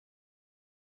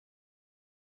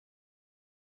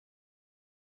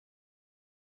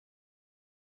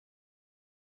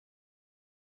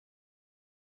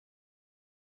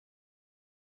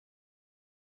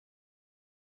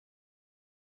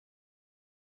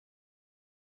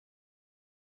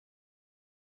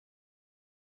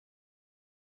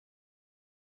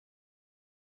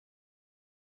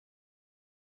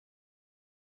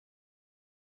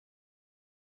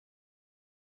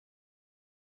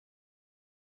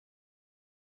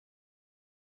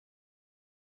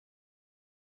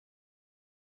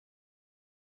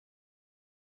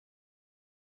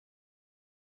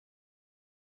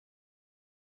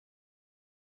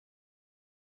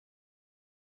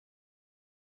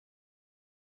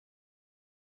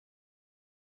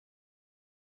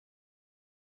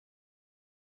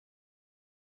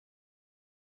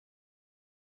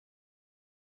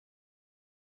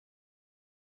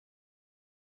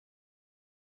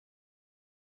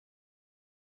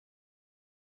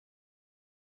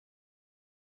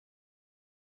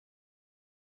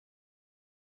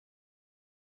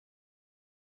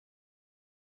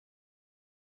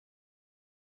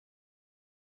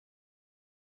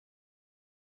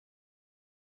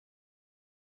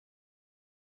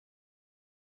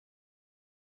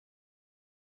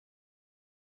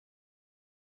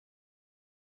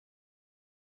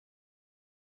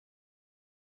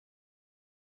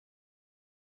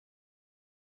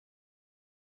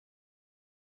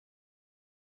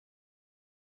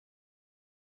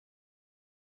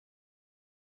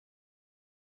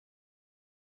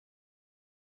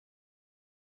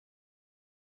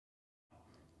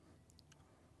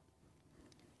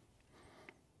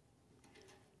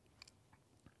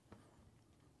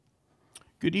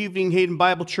Good evening, Hayden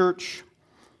Bible Church.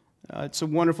 It's a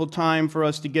wonderful time for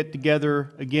us to get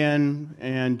together again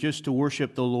and just to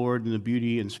worship the Lord in the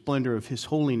beauty and splendor of His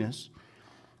holiness.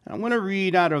 I want to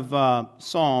read out of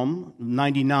Psalm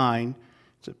 99.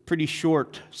 It's a pretty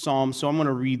short psalm, so I'm going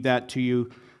to read that to you.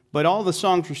 But all the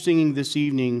songs we're singing this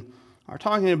evening are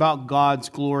talking about God's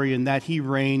glory and that He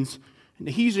reigns and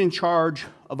that He's in charge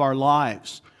of our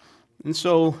lives. And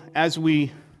so as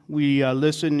we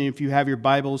listen, if you have your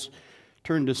Bibles,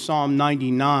 turn to Psalm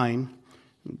 99.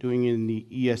 I'm doing it in the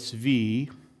ESV.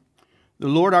 The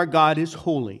Lord our God is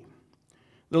holy.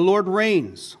 The Lord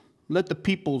reigns. Let the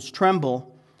peoples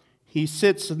tremble. He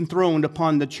sits enthroned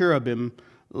upon the cherubim.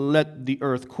 Let the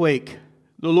earth quake.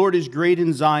 The Lord is great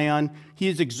in Zion. He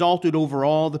is exalted over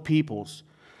all the peoples.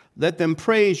 Let them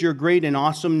praise your great and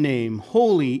awesome name.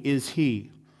 Holy is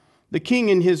He. The King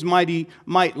in His mighty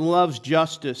might loves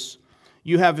justice.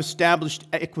 You have established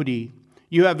equity.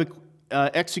 You have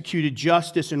executed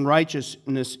justice and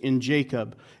righteousness in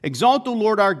Jacob. Exalt the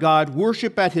Lord our God.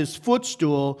 Worship at His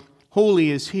footstool.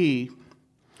 Holy is He.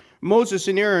 Moses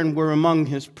and Aaron were among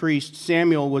His priests.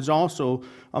 Samuel was also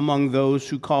among those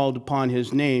who called upon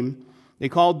His name. They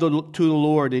called to the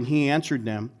Lord, and He answered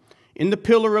them. In the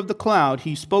pillar of the cloud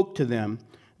He spoke to them.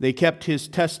 They kept His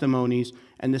testimonies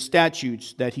and the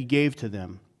statutes that He gave to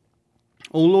them.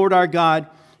 O Lord our God,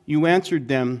 You answered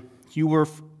them. You were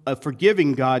a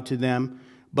forgiving God to them,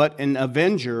 but an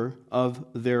avenger of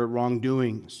their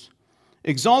wrongdoings.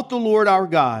 Exalt the Lord our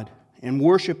God and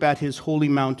worship at His holy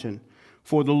mountain,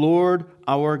 for the Lord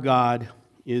our God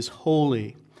is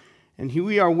holy. And here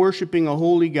we are worshiping a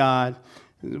holy God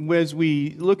as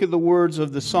we look at the words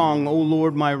of the song, O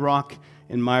Lord, my rock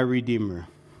and my redeemer.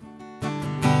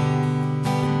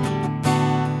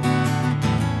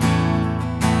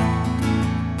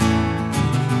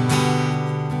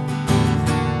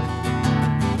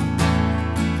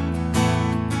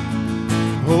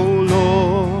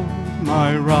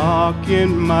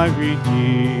 In my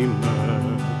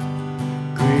Redeemer,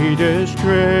 greatest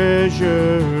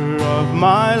treasure of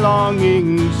my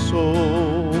longing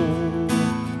soul.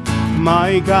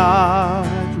 My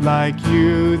God, like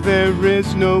You there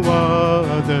is no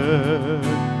other.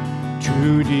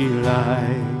 True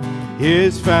delight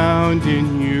is found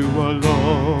in You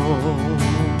alone.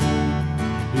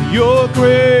 Your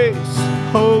grace,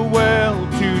 oh well,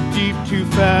 too deep to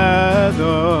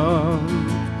fathom.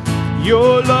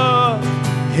 Your love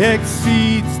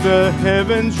exceeds the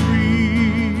heavens'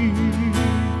 reach.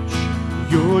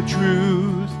 Your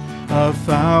truth, a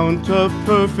fount of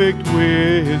perfect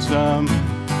wisdom,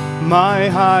 my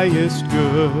highest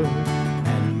good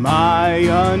and my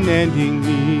unending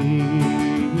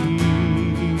need.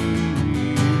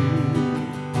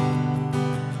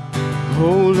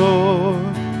 O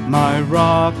Lord, my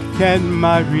rock and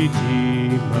my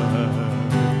redeemer,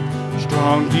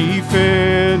 strong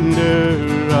defender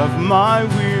of my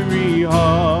weary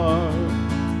heart,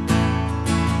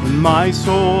 and my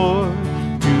sword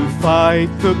to fight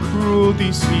the cruel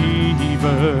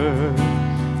deceiver,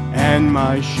 and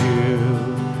my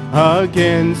shield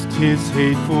against his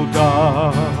hateful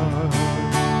dart.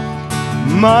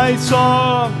 My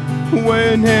song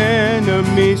when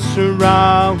enemies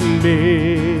surround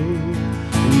me,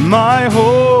 and my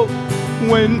hope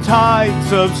when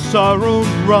tides of sorrow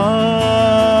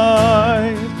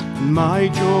rise, my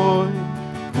joy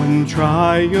when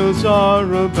trials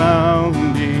are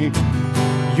abounding,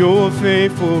 Your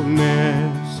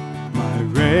faithfulness, my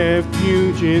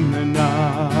refuge in the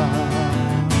night.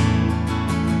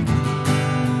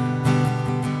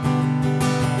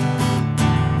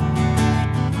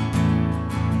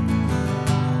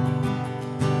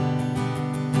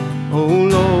 O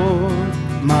Lord,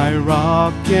 my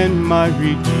rock and my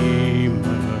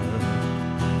redeemer,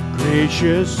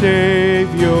 gracious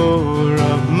Savior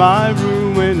of my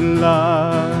ruined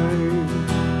life,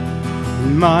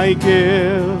 my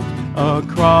gift, a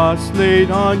cross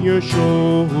laid on Your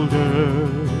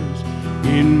shoulders.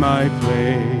 In my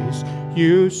place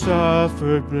You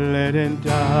suffered, bled, and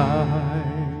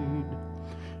died.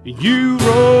 You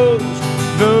rose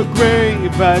the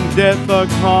grave and death are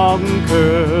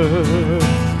conquered.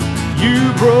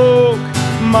 You broke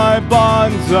my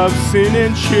bonds of sin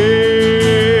and shame,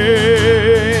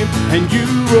 and You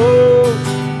rose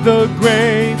the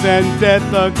grave and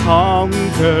death are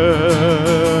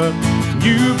conquered.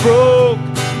 You broke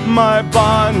my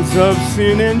bonds of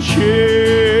sin and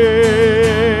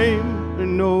shame.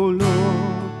 And O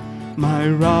Lord, my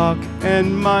rock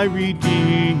and my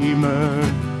redeemer,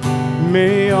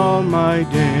 may all my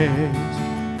days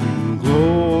bring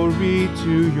glory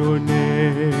to Your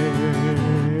name.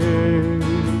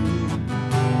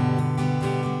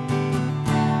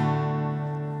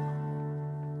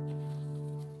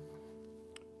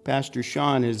 Pastor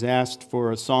Sean has asked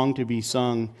for a song to be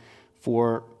sung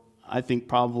for, I think,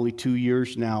 probably 2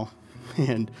 years now.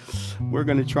 And we're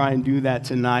going to try and do that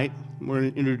tonight. We're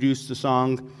going to introduce the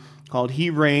song called He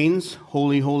Reigns,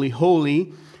 Holy, Holy,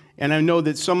 Holy. And I know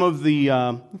that some of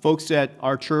the folks at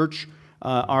our church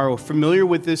are familiar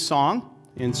with this song.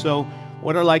 And so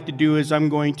what I'd like to do is I'm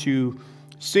going to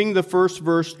sing the first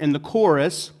verse and the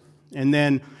chorus, and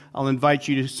then I'll invite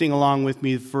you to sing along with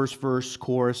me the first verse,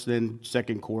 chorus, then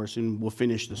second chorus, and we'll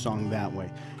finish the song that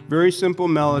way. Very simple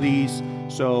melodies,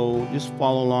 so just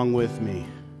follow along with me.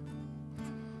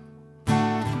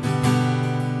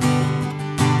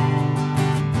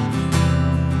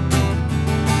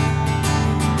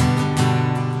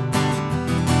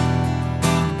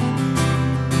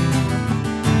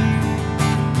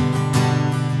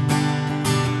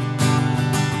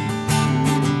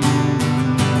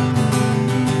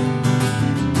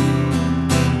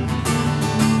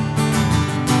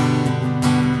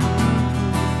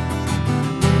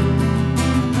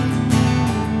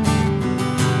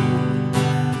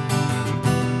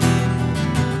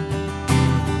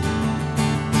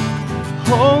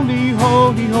 Holy,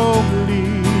 holy,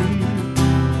 holy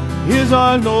is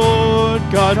our Lord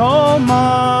God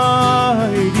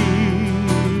Almighty.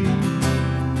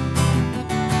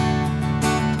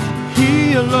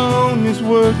 He alone is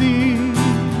worthy,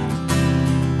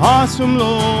 awesome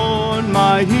Lord,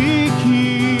 mighty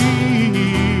King.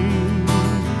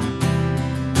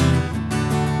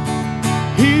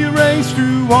 He reigns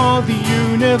through all the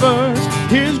universe,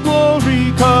 His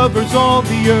glory covers all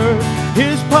the earth.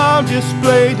 His power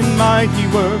displayed in mighty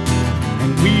work,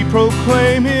 and we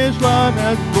proclaim His love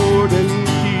as Lord and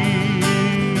King.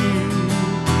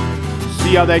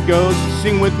 See how that goes?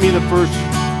 Sing with me the first.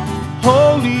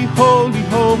 Holy, holy,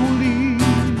 holy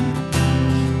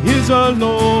is our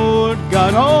Lord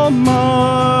God Almighty.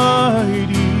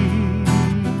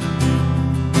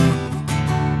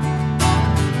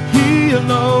 He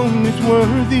alone is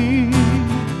worthy,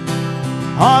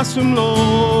 awesome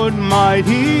Lord,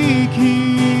 mighty King.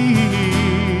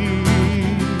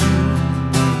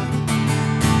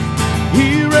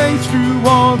 He reigns through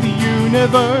all the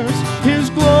universe, His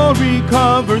glory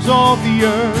covers all the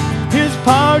earth. His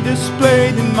power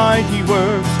displayed in mighty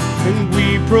works, and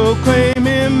we proclaim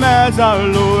Him as our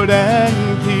Lord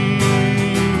and King.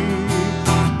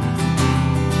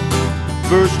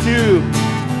 Verse 2,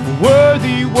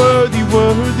 worthy, worthy,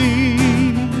 worthy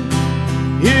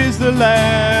is the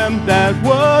Lamb that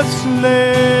was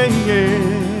slain.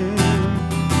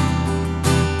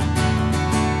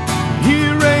 He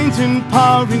reigns in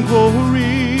power and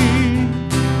glory,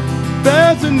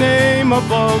 bears a name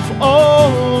above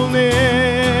all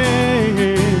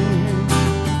names.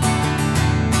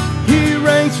 He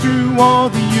reigns through all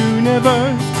the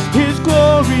universe, His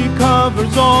glory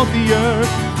covers all the earth.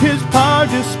 His power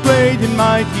displayed in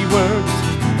mighty works,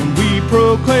 and we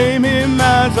proclaim Him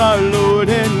as our Lord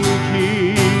and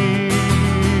King.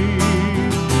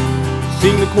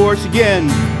 Sing the chorus again.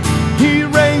 He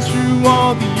reigns through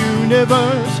all the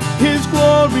universe, His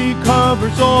glory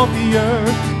covers all the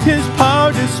earth. His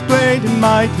power displayed in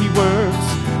mighty works,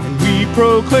 and we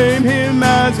proclaim Him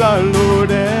as our Lord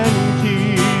and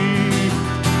King.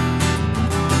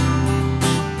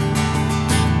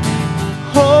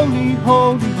 Holy,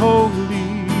 holy,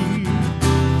 holy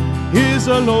is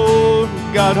the Lord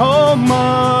God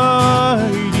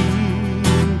Almighty.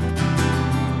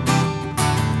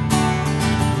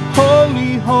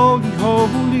 Holy, holy,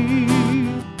 holy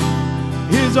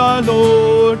is our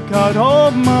Lord God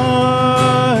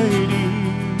Almighty.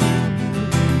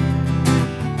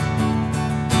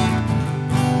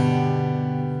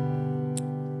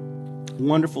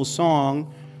 Wonderful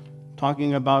song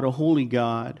talking about a holy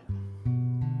God.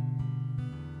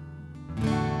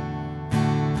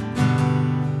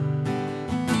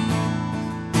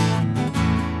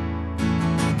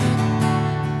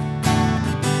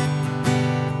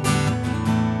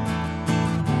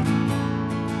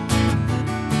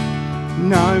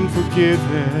 And I'm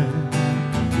forgiven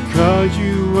because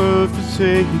you were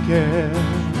forsaken,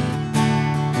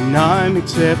 and I'm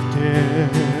accepted,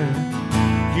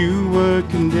 you were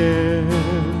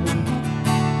condemned,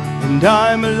 and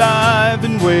I'm alive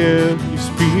and well, your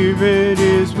spirit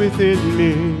is within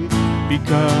me,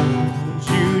 because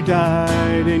you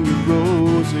died and you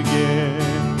rose again.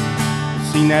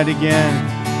 Sing that again.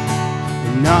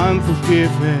 And I'm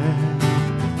forgiven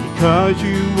because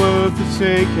you were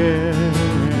forsaken,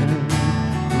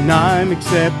 and I'm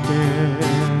accepted,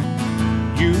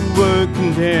 you were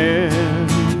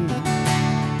condemned,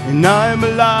 and I'm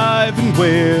alive and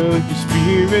well, your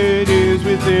spirit is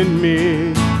within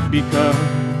me, because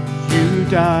you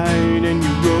died and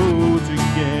you rose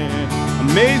again.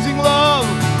 Amazing love,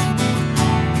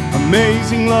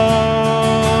 amazing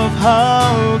love,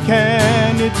 how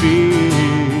can it be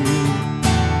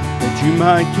that you,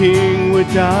 my King, would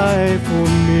die for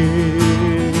me?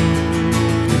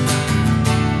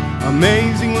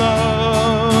 Amazing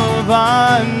love,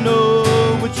 I know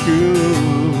it's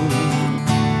true,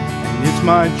 and it's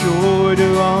my joy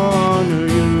to honor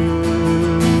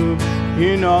you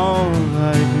in all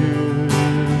I do.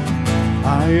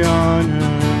 I honor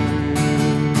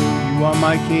you, you are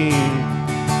my King.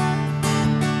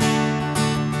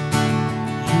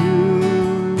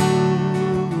 You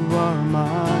are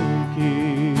my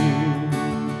King.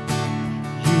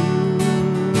 You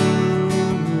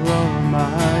are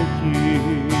my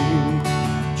King.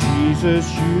 Jesus,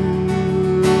 you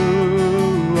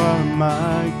are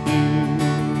my King.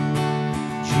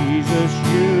 Jesus,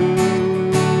 you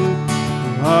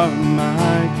are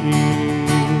my King.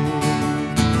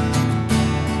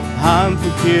 I'm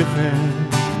forgiven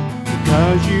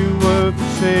because you were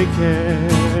forsaken.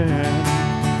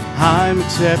 I'm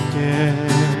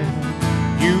accepted,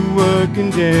 you were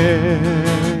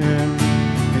condemned,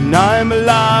 and I'm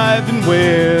alive and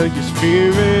well. Your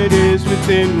spirit is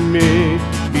within me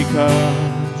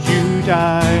because you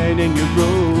died and you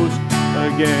rose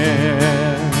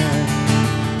again.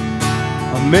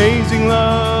 Amazing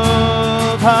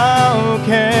love, how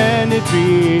can it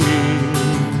be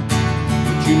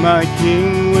that you, my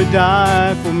King, would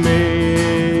die for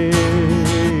me?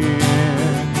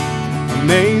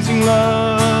 Amazing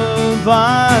love,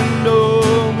 I know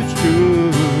it's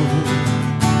true,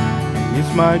 and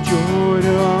it's my joy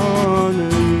to honor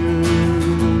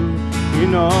you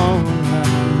in all I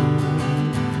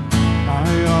do.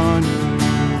 I honor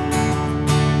you.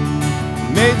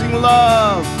 Amazing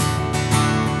love,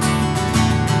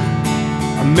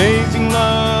 amazing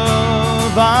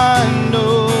love, I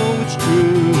know it's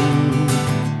true,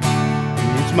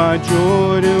 and it's my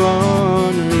joy to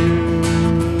honor you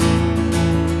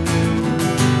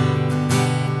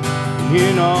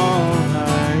in all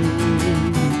I do.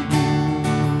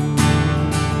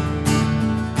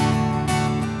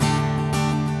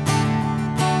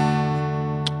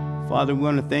 Father, we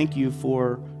want to thank you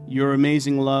for your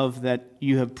amazing love that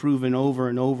you have proven over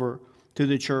and over to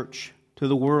the church, to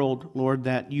the world, Lord,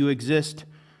 that you exist,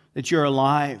 that you're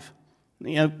alive.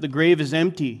 The grave is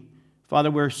empty. Father,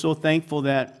 we're so thankful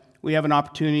that we have an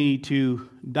opportunity to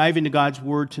dive into God's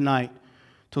word tonight,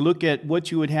 to look at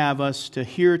what you would have us to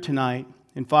hear tonight.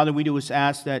 And Father, we just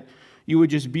ask that you would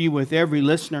just be with every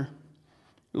listener.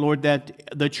 Lord,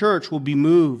 that the church will be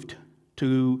moved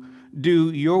to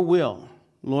do your will.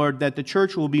 Lord, that the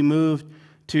church will be moved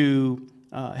to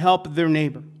help their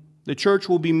neighbor. The church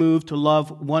will be moved to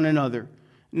love one another,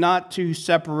 not to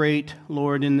separate,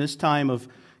 Lord, in this time of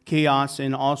chaos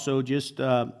and also just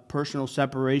personal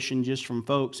separation just from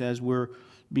folks as we're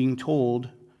being told.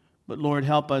 But Lord,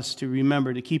 help us to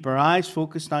remember to keep our eyes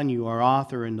focused on you, our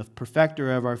author and the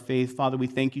perfecter of our faith. Father, we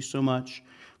thank you so much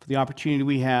for the opportunity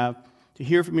we have to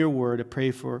hear from your word. I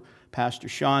pray for Pastor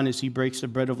Sean as he breaks the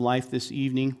bread of life this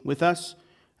evening with us.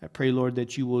 I pray, Lord,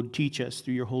 that you will teach us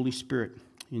through your Holy Spirit.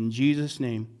 In Jesus'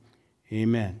 name,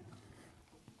 amen.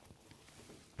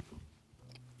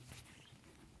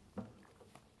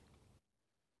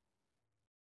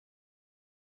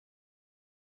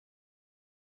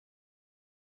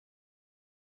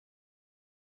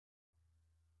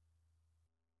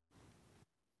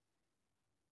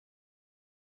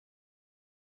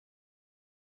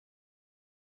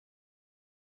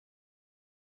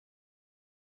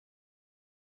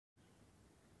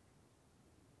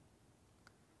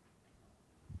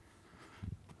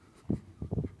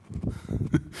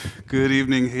 Good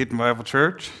evening, Hayden Bible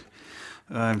Church.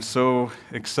 I'm so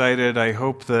excited. I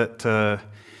hope that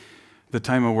the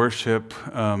time of worship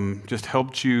just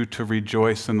helped you to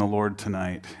rejoice in the Lord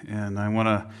tonight. And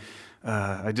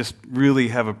I just really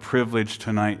have a privilege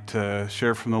tonight to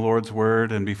share from the Lord's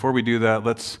Word. And before we do that,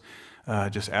 let's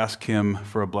just ask Him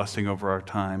for a blessing over our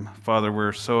time. Father,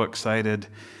 we're so excited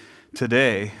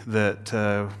today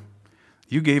that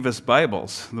you gave us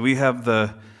Bibles. We have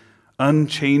the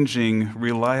unchanging,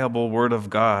 reliable Word of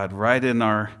God right in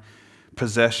our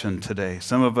possession today.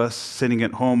 Some of us sitting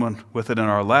at home with it in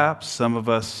our laps, some of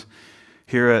us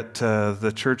here at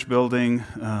the church building.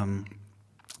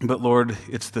 But Lord,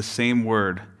 it's the same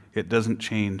Word. It doesn't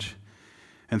change.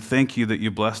 And thank you that you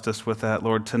blessed us with that,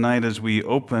 Lord. Tonight as we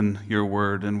open your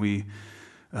Word and we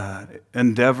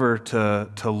endeavor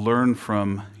to learn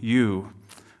from you,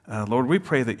 Lord, we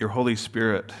pray that your Holy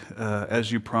Spirit, as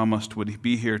you promised, would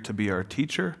be here to be our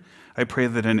teacher, I pray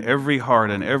that in every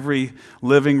heart, in every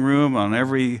living room, on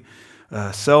every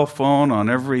cell phone, on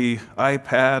every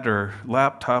iPad or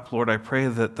laptop, Lord, I pray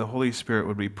that the Holy Spirit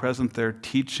would be present there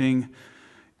teaching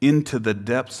into the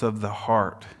depths of the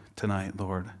heart tonight,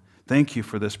 Lord. Thank you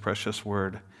for this precious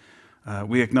word.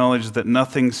 We acknowledge that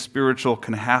nothing spiritual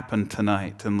can happen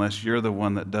tonight unless you're the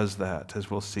one that does that,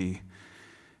 as we'll see.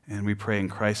 And we pray in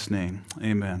Christ's name.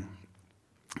 Amen.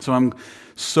 So I'm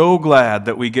so glad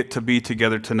that we get to be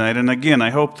together tonight. And again,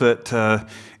 I hope that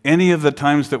any of the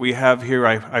times that we have here,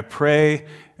 I pray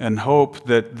and hope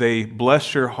that they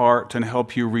bless your heart and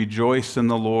help you rejoice in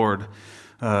the Lord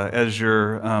as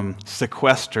you're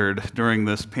sequestered during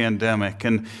this pandemic.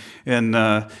 And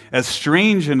as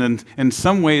strange and in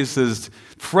some ways as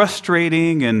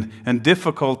frustrating and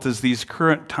difficult as these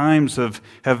current times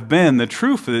have been, the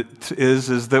truth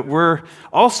is that we're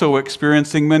also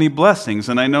experiencing many blessings.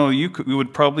 And I know you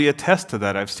would probably attest to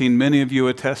that. I've seen many of you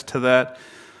attest to that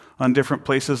on different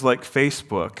places like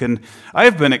Facebook. And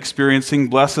I've been experiencing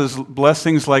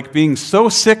blessings like being so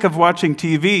sick of watching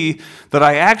TV that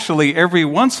I actually every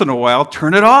once in a while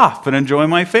turn it off and enjoy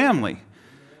my family.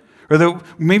 Or that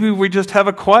maybe we just have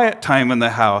a quiet time in the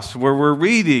house where we're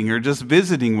reading or just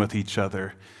visiting with each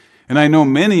other. And I know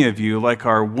many of you, like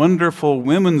our wonderful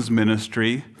women's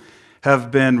ministry, have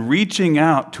been reaching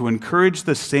out to encourage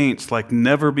the saints like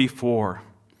never before.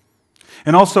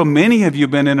 And also many of you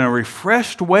have been in a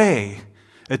refreshed way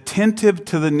attentive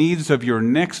to the needs of your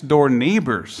next door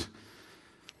neighbors,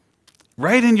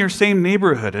 right in your same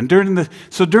neighborhood. And during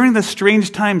this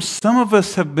strange time, some of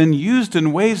us have been used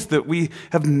in ways that we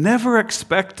have never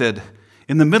expected.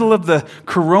 In the middle of the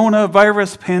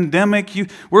coronavirus pandemic,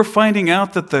 we're finding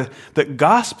out that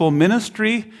gospel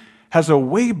ministry has a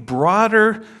way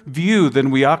broader view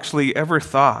than we actually ever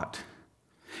thought.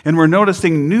 And we're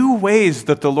noticing new ways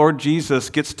that the Lord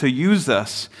Jesus gets to use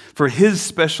us for his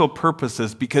special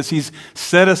purposes because he's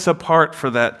set us apart for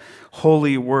that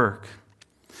holy work.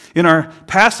 In our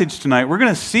passage tonight, we're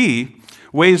going to see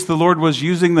ways the Lord was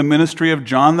using the ministry of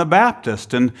John the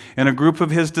Baptist and a group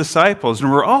of his disciples.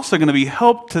 And we're also going to be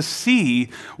helped to see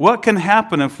what can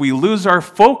happen if we lose our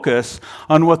focus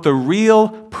on what the real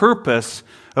purpose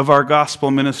of our gospel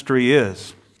ministry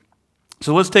is.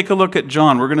 So let's take a look at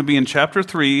John. We're going to be in chapter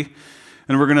 3,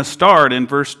 and we're going to start in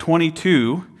verse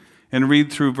 22 and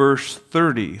read through verse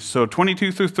 30. So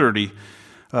 22 through 30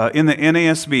 in the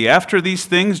NASB. After these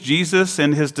things, Jesus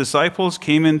and his disciples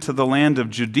came into the land of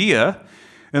Judea,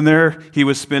 and there he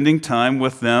was spending time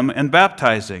with them and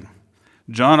baptizing.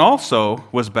 John also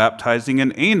was baptizing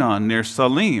in Aenon near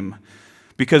Salim,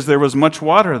 because there was much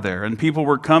water there, and people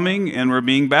were coming and were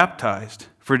being baptized.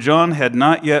 For John had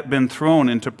not yet been thrown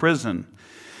into prison.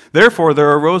 Therefore,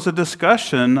 there arose a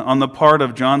discussion on the part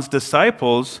of John's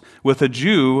disciples with a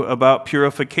Jew about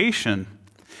purification.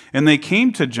 And they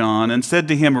came to John and said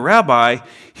to him, Rabbi,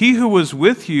 he who was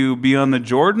with you beyond the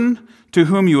Jordan, to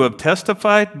whom you have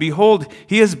testified, behold,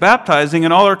 he is baptizing,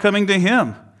 and all are coming to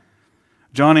him.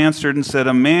 John answered and said,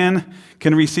 a man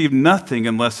can receive nothing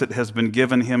unless it has been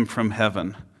given him from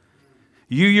heaven.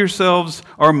 You yourselves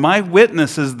are my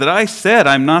witnesses that I said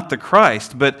I'm not the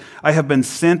Christ, but I have been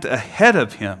sent ahead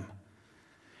of him.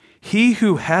 He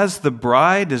who has the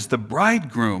bride is the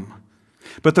bridegroom.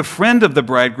 But the friend of the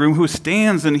bridegroom who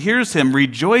stands and hears him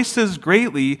rejoices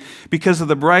greatly because of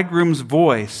the bridegroom's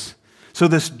voice. So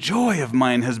this joy of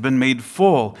mine has been made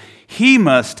full. He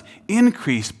must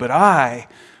increase, but I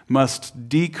must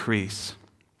decrease.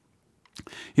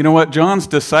 You know what? John's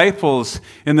disciples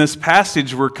in this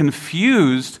passage were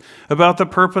confused about the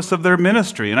purpose of their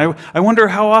ministry. And I wonder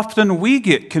how often we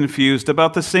get confused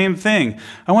about the same thing.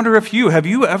 I wonder if have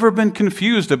you ever been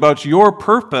confused about your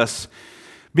purpose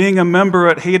being a member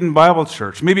at Hayden Bible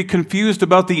Church? Maybe confused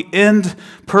about the end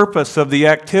purpose of the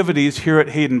activities here at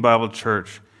Hayden Bible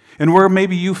Church and where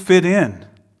maybe you fit in.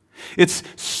 It's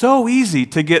so easy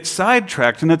to get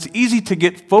sidetracked, and it's easy to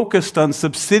get focused on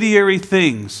subsidiary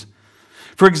things.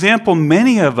 For example,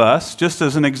 many of us, just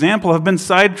as an example, have been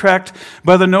sidetracked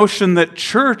by the notion that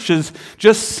church is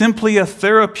just simply a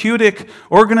therapeutic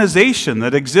organization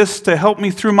that exists to help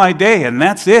me through my day, and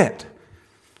that's it.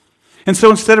 And so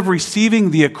instead of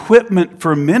receiving the equipment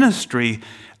for ministry,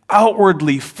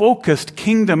 outwardly focused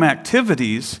kingdom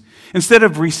activities, instead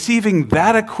of receiving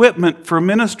that equipment for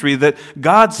ministry that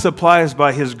God supplies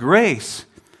by his grace,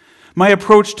 my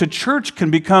approach to church can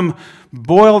become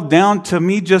boiled down to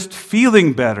me just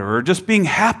feeling better or just being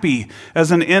happy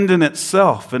as an end in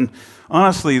itself. And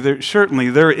honestly,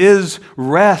 there is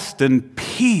rest and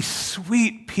peace,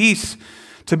 sweet peace,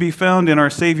 to be found in our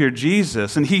Savior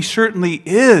Jesus. And he certainly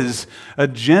is a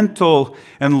gentle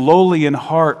and lowly in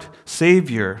heart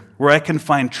Savior where I can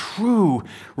find true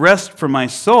rest for my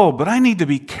soul. But I need to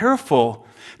be careful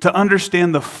to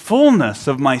understand the fullness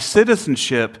of my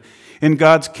citizenship in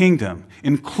God's kingdom,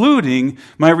 including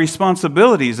my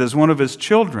responsibilities as one of his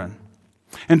children.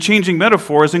 And changing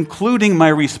metaphors, including my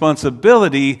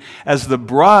responsibility as the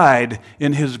bride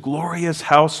in his glorious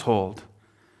household.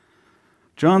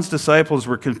 John's disciples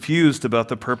were confused about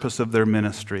the purpose of their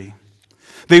ministry.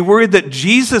 They worried that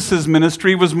Jesus'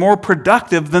 ministry was more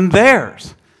productive than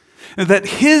theirs, and that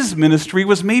his ministry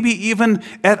was maybe even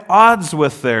at odds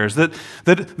with theirs, that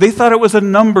they thought it was a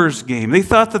numbers game. They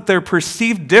thought that their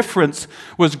perceived difference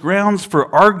was grounds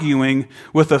for arguing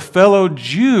with a fellow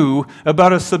Jew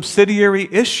about a subsidiary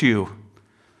issue,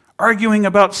 arguing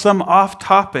about some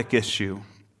off-topic issue.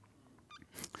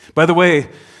 By the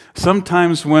way,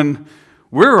 sometimes when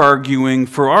we're arguing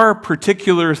for our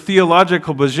particular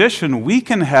theological position, we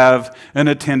can have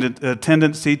a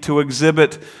tendency to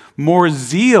exhibit more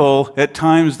zeal at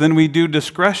times than we do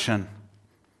discretion.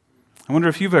 I wonder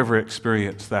if you've ever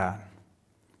experienced that.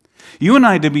 You and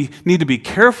I need to be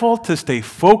careful to stay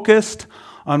focused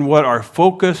on what our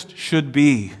focus should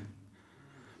be.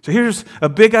 So here's a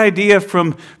big idea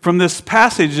from this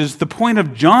passage is the point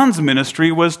of John's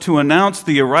ministry was to announce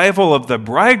the arrival of the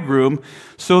bridegroom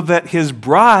so that his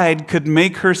bride could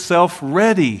make herself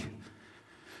ready.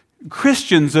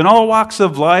 Christians in all walks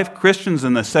of life, Christians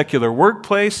in the secular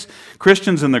workplace,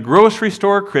 Christians in the grocery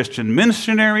store, Christian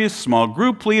missionaries, small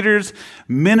group leaders,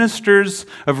 ministers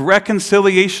of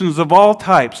reconciliations of all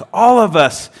types, all of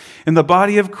us in the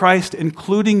body of Christ,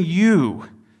 including you.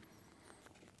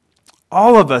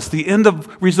 All of us, the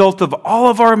result of all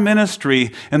of our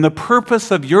ministry and the purpose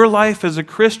of your life as a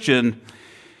Christian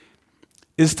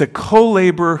is to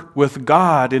co-labor with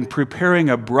God in preparing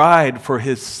a bride for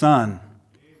his Son.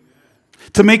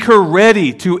 To make her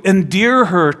ready, to endear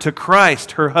her to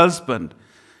Christ, her husband.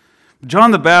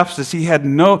 John the Baptist, he had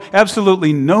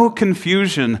absolutely no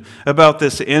confusion about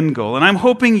this end goal. And I'm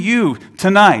hoping you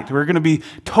tonight, we're going to be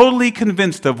totally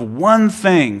convinced of one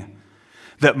thing,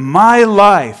 that my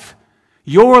life,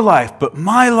 your life, but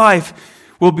my life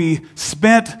will be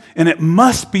spent, and it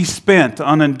must be spent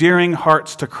on endearing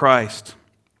hearts to Christ.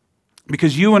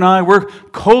 Because you and I, we're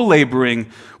co-laboring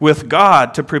with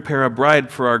God to prepare a bride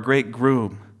for our great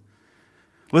groom.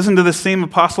 Listen to the same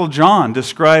Apostle John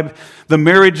describe the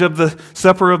marriage of the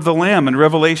supper of the Lamb in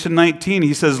Revelation 19.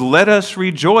 He says, "Let us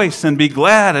rejoice and be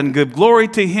glad and give glory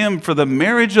to him, for the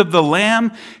marriage of the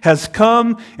Lamb has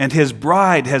come, and his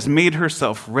bride has made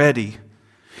herself ready.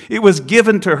 It was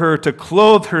given to her to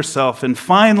clothe herself in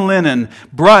fine linen,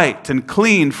 bright and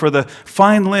clean, for the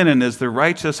fine linen is the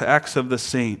righteous acts of the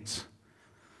saints."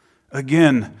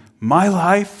 Again, my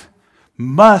life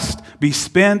must be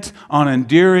spent on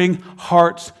endearing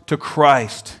hearts to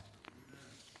Christ.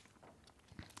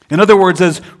 In other words,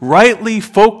 as rightly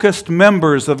focused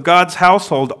members of God's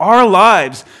household, our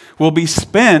lives will be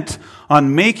spent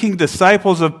on making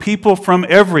disciples of people from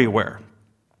everywhere.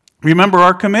 Remember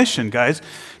our commission, guys,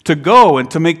 to go and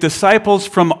to make disciples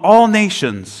from all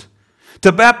nations,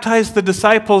 to baptize the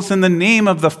disciples in the name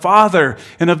of the Father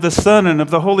and of the Son and of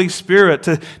the Holy Spirit,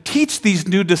 to teach these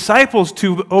new disciples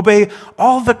to obey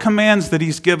all the commands that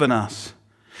he's given us.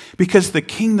 Because the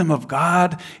kingdom of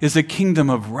God is a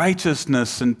kingdom of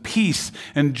righteousness and peace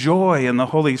and joy in the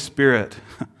Holy Spirit.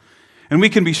 And we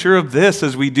can be sure of this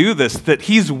as we do this, that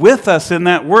he's with us in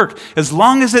that work. As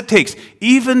long as it takes,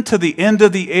 even to the end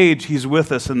of the age, he's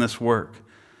with us in this work.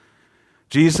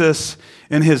 Jesus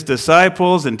and his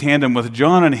disciples, in tandem with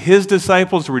John and his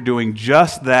disciples, were doing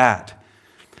just that.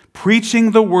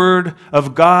 Preaching the word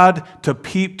of God to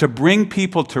bring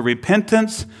people to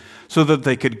repentance so that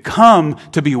they could come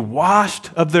to be washed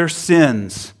of their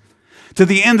sins, to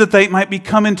the end that they might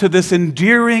become into this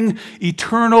endearing,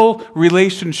 eternal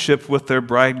relationship with their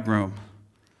bridegroom.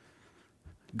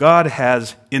 God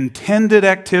has intended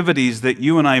activities that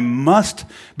you and I must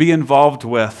be involved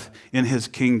with in his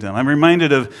kingdom. I'm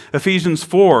reminded of Ephesians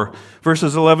 4,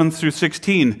 verses 11 through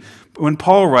 16. When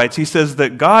Paul writes, he says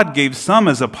that God gave some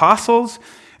as apostles,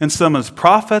 and some as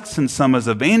prophets, and some as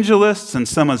evangelists, and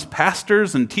some as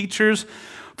pastors and teachers,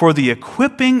 for the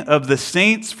equipping of the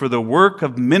saints for the work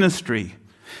of ministry,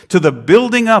 to the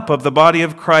building up of the body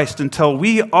of Christ, until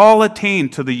we all attain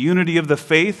to the unity of the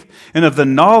faith and of the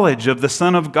knowledge of the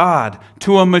Son of God,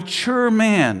 to a mature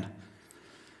man,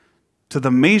 to the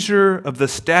measure of the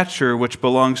stature which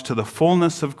belongs to the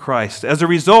fullness of Christ. As a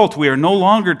result, we are no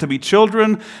longer to be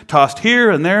children, tossed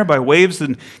here and there by waves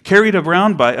and carried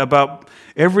around about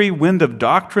every wind of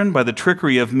doctrine, by the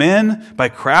trickery of men, by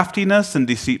craftiness and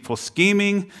deceitful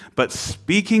scheming, but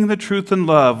speaking the truth in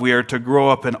love, we are to grow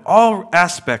up in all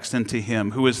aspects into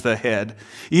him who is the head,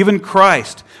 even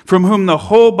Christ, from whom the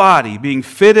whole body, being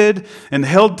fitted and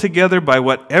held together by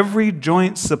what every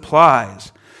joint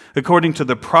supplies, according to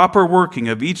the proper working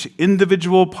of each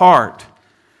individual part,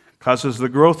 causes the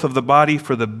growth of the body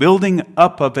for the building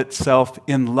up of itself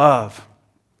in love.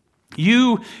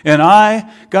 You and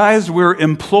I, guys, we're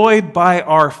employed by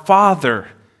our Father.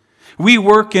 We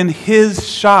work in his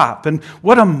shop, and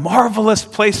what a marvelous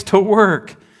place to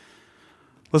work.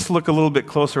 Let's look a little bit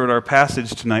closer at our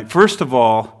passage tonight. First of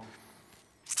all,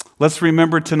 let's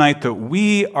remember tonight that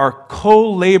we are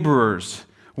co-laborers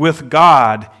with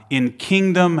God in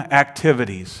kingdom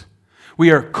activities.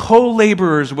 We are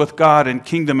co-laborers with God in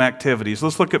kingdom activities.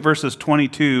 Let's look at verses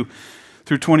 22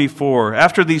 through 24.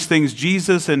 After these things,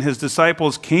 Jesus and his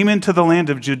disciples came into the land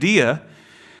of Judea,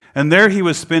 and there he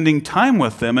was spending time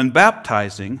with them and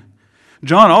baptizing.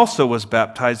 John also was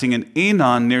baptizing in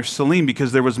Aenon near Salim,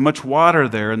 because there was much water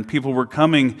there, and people were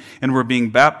coming and were being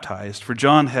baptized, for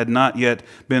John had not yet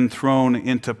been thrown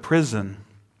into prison.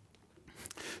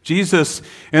 Jesus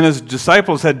and his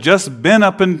disciples had just been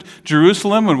up in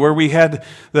Jerusalem, and where we had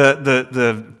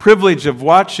the privilege of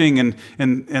watching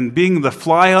and being the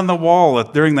fly on the wall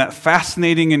during that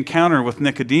fascinating encounter with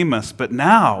Nicodemus. But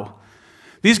now,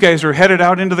 these guys are headed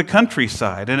out into the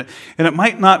countryside, and it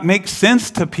might not make sense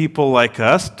to people like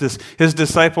us, his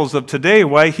disciples of today,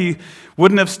 why he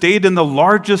wouldn't have stayed in the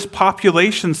largest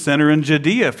population center in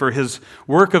Judea for his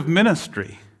work of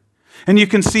ministry. And you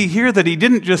can see here that he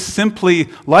didn't just simply,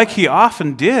 like he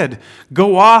often did,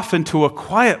 go off into a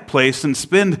quiet place and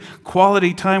spend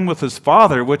quality time with his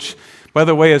Father, which, by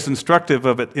the way, is instructive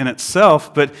of it in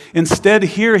itself. But instead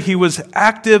here he was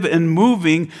active and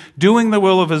moving, doing the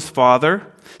will of his Father,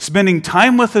 spending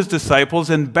time with his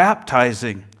disciples and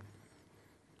baptizing.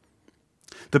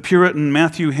 The Puritan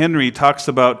Matthew Henry talks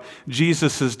about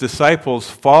Jesus' disciples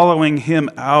following him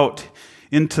out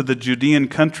into the Judean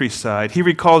countryside. He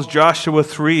recalls Joshua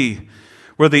 3,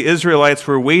 where the Israelites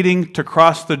were waiting to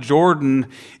cross the Jordan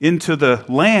into the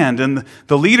land, and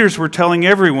the leaders were telling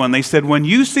everyone, they said, when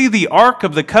you see the ark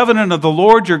of the covenant of the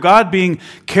Lord your God being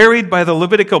carried by the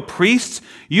Levitical priests,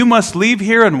 you must leave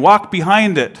here and walk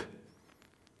behind it.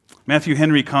 Matthew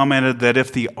Henry commented that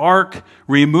if the ark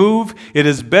remove, it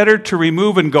is better to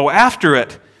remove and go after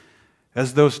it,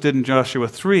 as those did in Joshua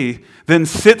 3, then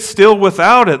sit still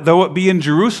without it, though it be in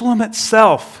Jerusalem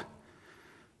itself.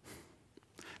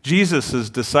 Jesus'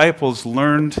 disciples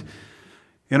learned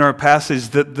in our passage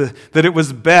that it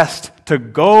was best to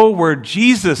go where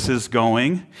Jesus is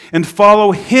going and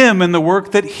follow him in the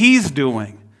work that he's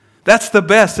doing. That's the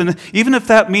best. And even if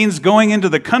that means going into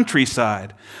the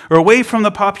countryside or away from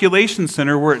the population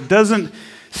center where it doesn't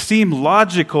seem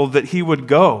logical that he would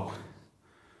go.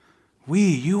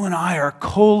 You and I are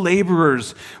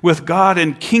co-laborers with God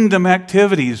in kingdom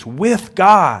activities with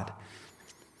God.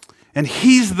 And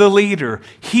he's the leader.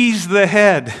 He's the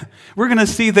head. We're going to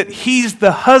see that he's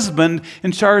the husband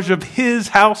in charge of his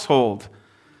household.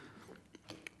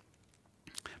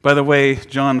 By the way,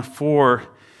 John 4,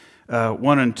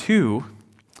 1 and 2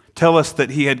 tell us that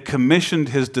he had commissioned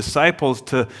his disciples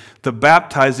to the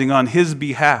baptizing on his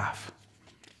behalf.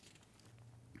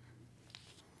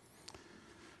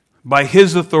 By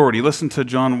his authority. Listen to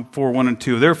John 4, 1 and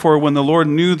 2. Therefore, when the Lord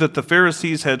knew that the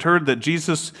Pharisees had heard that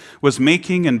Jesus was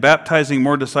making and baptizing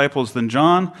more disciples than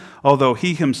John, although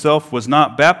he himself was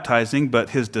not baptizing,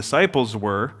 but his disciples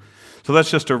were. So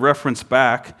that's just a reference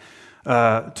back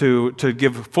to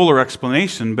give fuller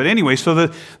explanation. But anyway, so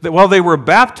that while they were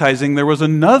baptizing, there was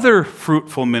another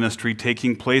fruitful ministry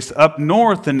taking place up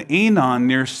north in Aenon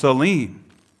near Salim.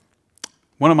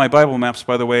 One of my Bible maps,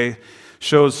 by the way,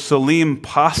 shows Salim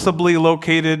possibly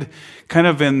located kind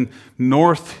of in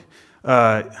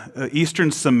eastern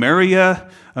Samaria,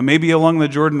 maybe along the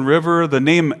Jordan River. The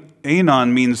name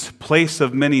Aenon means place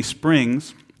of many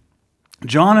springs.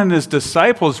 John and his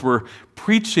disciples were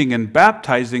preaching and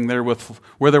baptizing there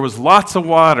where there was lots of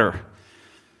water.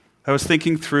 I was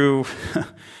thinking through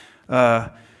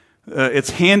it's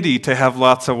handy to have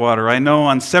lots of water. I know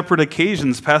on separate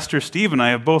occasions, Pastor Steve and I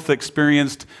have both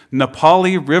experienced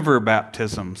Nepali river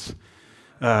baptisms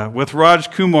with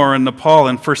Raj Kumar in Nepal.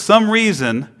 And for some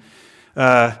reason,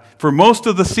 for most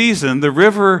of the season, the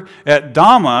river at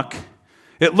Damak,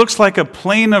 it looks like a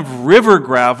plain of river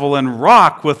gravel and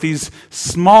rock with these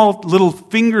small little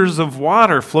fingers of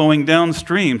water flowing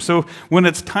downstream. So when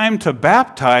it's time to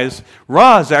baptize,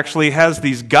 Raj actually has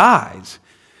these guys.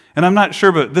 And I'm not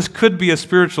sure, but this could be a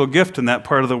spiritual gift in that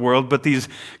part of the world. But these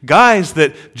guys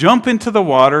that jump into the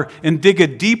water and dig a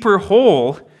deeper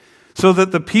hole so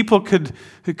that the people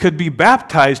could be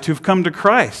baptized who've come to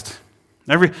Christ.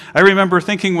 I remember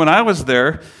thinking when I was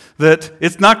there that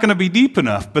it's not going to be deep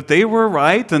enough, but they were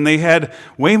right, and they had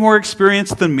way more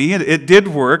experience than me. It did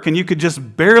work, and you could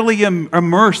just barely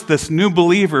immerse this new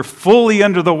believer fully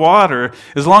under the water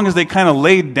as long as they kind of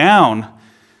laid down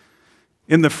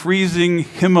in the freezing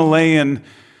Himalayan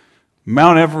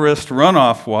Mount Everest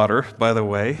runoff water, by the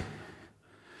way.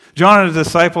 John and his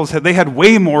disciples had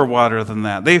way more water than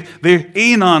that.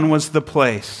 Aenon was the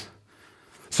place.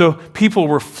 So people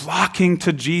were flocking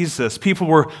to Jesus. People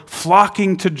were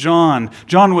flocking to John.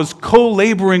 John was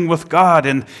co-laboring with God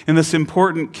in this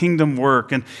important kingdom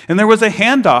work. And there was a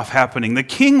handoff happening. The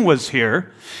king was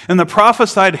here, and the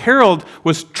prophesied herald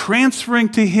was transferring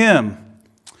to him.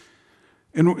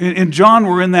 And John,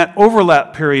 we're in that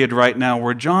overlap period right now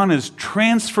where John is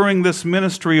transferring this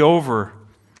ministry over.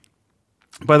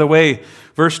 By the way,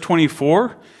 verse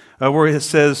 24, where it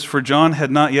says, "For John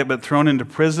had not yet been thrown into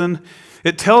prison,"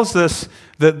 it tells us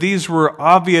that these were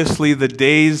obviously the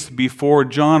days before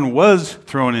John was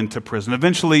thrown into prison.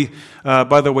 Eventually,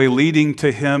 by the way, leading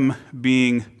to him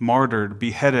being martyred,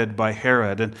 beheaded by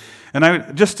Herod. And I,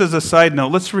 just as a side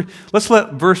note, let's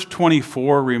let verse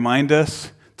 24 remind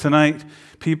us tonight,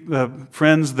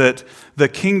 friends, that the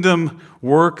kingdom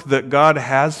work that God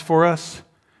has for us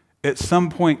at some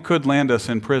point could land us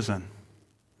in prison.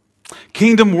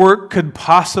 Kingdom work could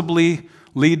possibly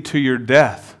lead to your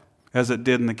death, as it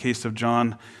did in the case of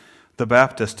John the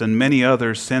Baptist and many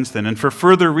others since then. And for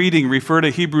further reading, refer to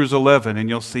Hebrews 11, and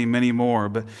you'll see many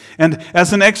more. And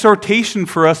as an exhortation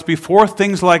for us before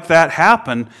things like that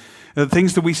happen, the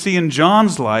things that we see in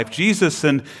John's life, Jesus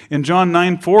in John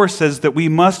 9:4 says that we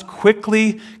must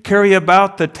quickly carry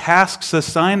about the tasks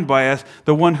assigned by us,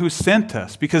 the one who sent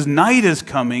us, because night is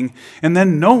coming and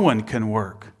then no one can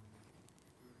work.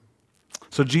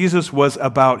 So Jesus was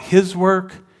about his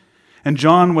work, and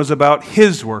John was about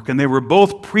his work, and they were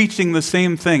both preaching the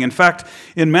same thing. In fact,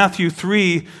 in Matthew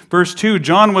 3, verse 2,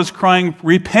 John was crying,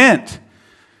 "Repent,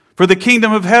 for the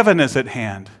kingdom of heaven is at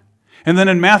hand." And then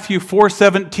in Matthew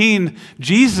 4:17,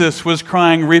 Jesus was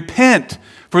crying, "Repent,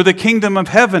 for the kingdom of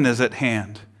heaven is at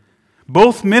hand."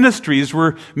 Both ministries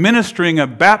were ministering a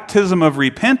baptism of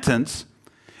repentance,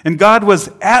 and God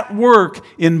was at work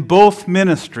in both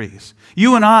ministries.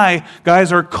 You and I,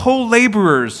 guys, are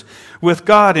co-laborers with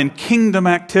God in kingdom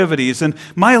activities, and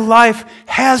my life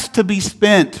has to be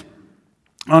spent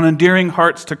on endearing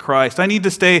hearts to Christ. I need to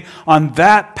stay on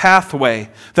that pathway,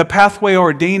 the pathway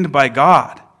ordained by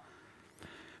God.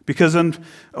 Because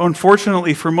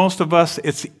unfortunately for most of us,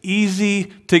 it's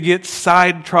easy to get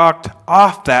sidetracked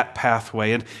off that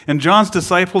pathway. And John's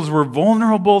disciples were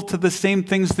vulnerable to the same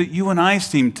things that you and I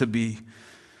seem to be.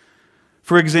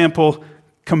 For example,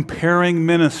 comparing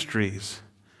ministries,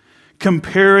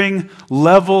 comparing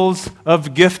levels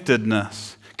of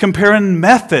giftedness, comparing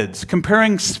methods,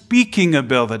 comparing speaking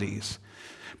abilities,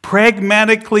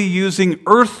 pragmatically using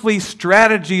earthly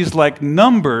strategies like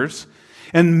numbers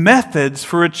and methods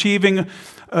for achieving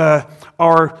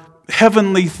our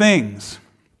heavenly things.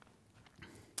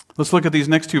 Let's look at these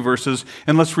next two verses,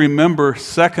 and let's remember,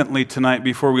 secondly, tonight,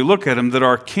 before we look at them, that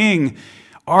our King,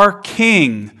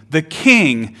 the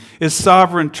King, is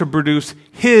sovereign to produce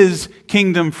his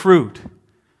kingdom fruit.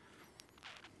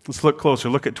 Let's look closer.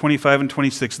 Look at 25 and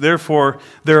 26. "Therefore,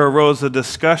 there arose a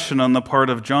discussion on the part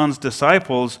of John's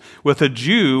disciples with a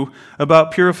Jew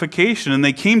about purification. And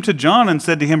they came to John and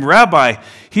said to him, 'Rabbi,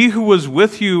 he who was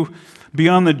with you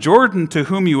beyond the Jordan, to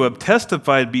whom you have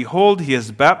testified, behold, he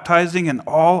is baptizing, and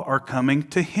all are coming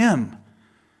to him.'"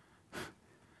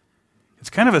 It's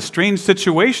kind of a strange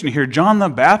situation here. John the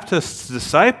Baptist's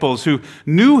disciples, who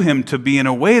knew him to be, in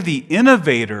a way, the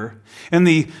innovator and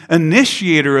the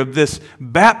initiator of this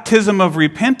baptism of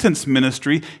repentance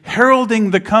ministry, heralding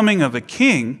the coming of a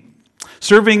king,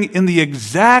 serving in the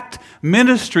exact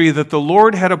ministry that the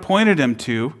Lord had appointed him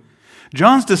to,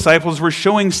 John's disciples were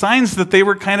showing signs that they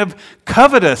were kind of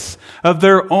covetous of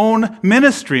their own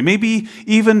ministry, maybe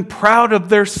even proud of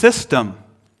their system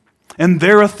and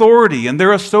their authority and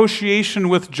their association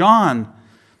with John.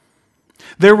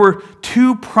 There were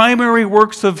two primary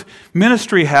works of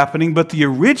ministry happening, but the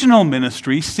original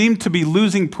ministry seemed to be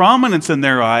losing prominence in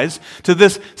their eyes to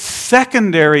this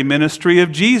secondary ministry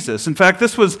of Jesus. In fact,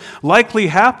 this was likely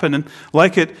happening,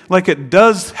 like it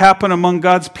does happen among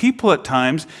God's people at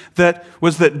times,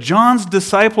 that John's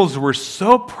disciples were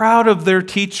so proud of their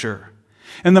teacher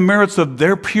and the merits of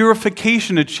their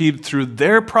purification achieved through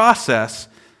their process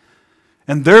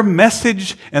and their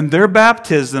message and their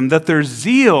baptism, that their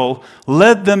zeal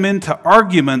led them into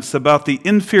arguments about the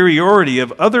inferiority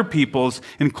of other peoples,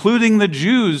 including the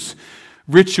Jews'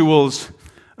 rituals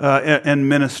and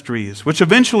ministries, which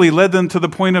eventually led them to the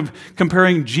point of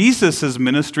comparing Jesus'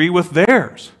 ministry with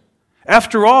theirs.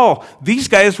 After all, these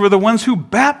guys were the ones who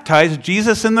baptized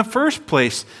Jesus in the first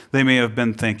place, they may have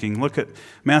been thinking. Look at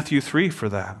Matthew 3 for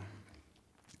that.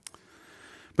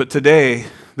 But today,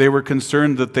 they were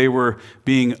concerned that they were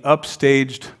being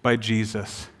upstaged by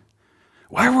Jesus.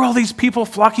 Why were all these people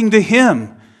flocking to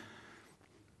him?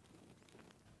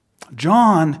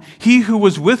 John, he who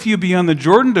was with you beyond the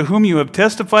Jordan, to whom you have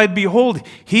testified, behold,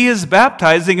 he is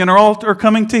baptizing and all are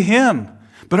coming to him.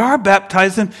 But our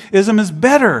baptism is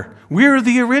better. We're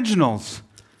the originals.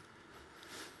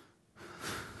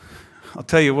 I'll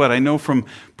tell you what, I know from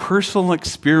personal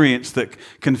experience that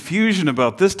confusion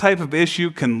about this type of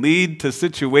issue can lead to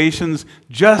situations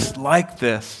just like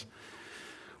this,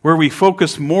 where we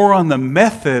focus more on the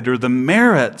method or the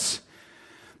merits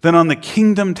than on the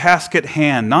kingdom task at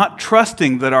hand, not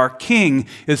trusting that our King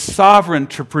is sovereign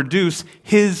to produce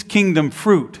his kingdom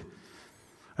fruit.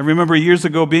 I remember years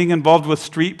ago being involved with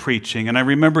street preaching, and I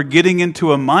remember getting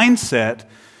into a mindset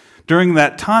during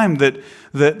that time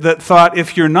that thought,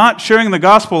 if you're not sharing the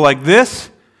gospel like this,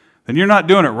 then you're not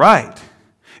doing it right.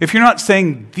 If you're not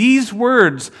saying these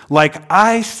words like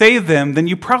I say them, then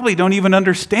you probably don't even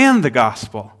understand the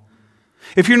gospel.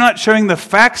 If you're not sharing the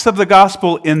facts of the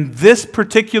gospel in this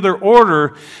particular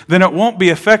order, then it won't be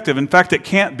effective. In fact, it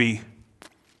can't be.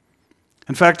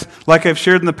 In fact, like I've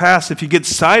shared in the past, if you get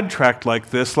sidetracked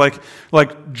like this,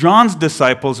 like John's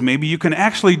disciples, maybe you can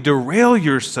actually derail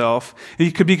yourself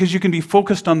because you can be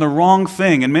focused on the wrong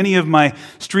thing. And many of my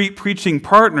street preaching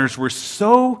partners were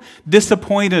so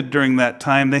disappointed during that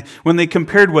time when they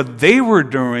compared what they were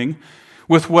doing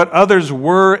with what others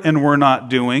were and were not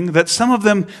doing, that some of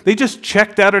them, they just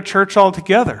checked out of church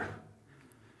altogether.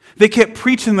 They kept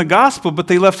preaching the gospel, but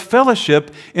they left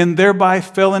fellowship and thereby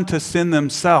fell into sin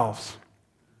themselves.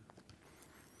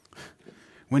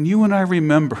 When you and I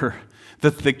remember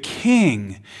that the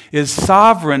King is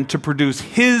sovereign to produce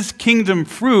his kingdom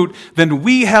fruit, then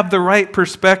we have the right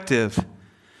perspective.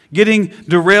 Getting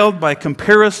derailed by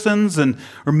comparisons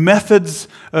or methods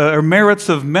or merits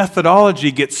of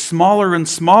methodology gets smaller and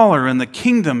smaller, and the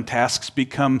kingdom tasks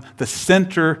become the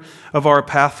center of our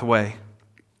pathway.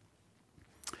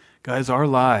 Guys, our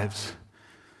lives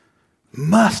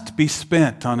must be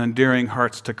spent on endearing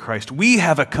hearts to Christ. We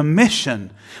have a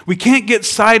commission. We can't get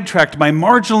sidetracked by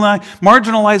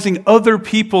marginalizing other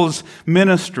people's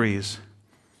ministries.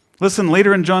 Listen,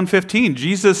 later in John 15,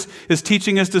 Jesus is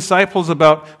teaching his disciples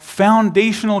about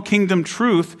foundational kingdom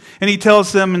truth, and he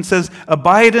tells them and says,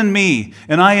 "Abide in me,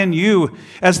 and I in you.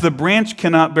 As the branch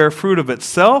cannot bear fruit of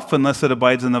itself unless it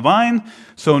abides in the vine,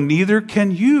 so neither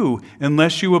can you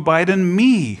unless you abide in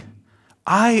me.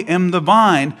 I am the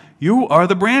vine, you are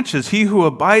the branches. He who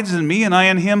abides in me and I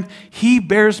in him, he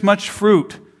bears much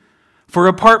fruit. For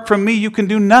apart from me, you can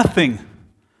do nothing."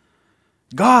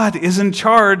 God is in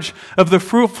charge of the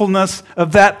fruitfulness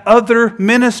of that other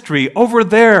ministry over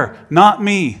there, not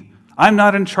me. I'm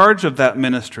not in charge of that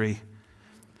ministry.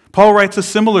 Paul writes a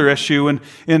similar issue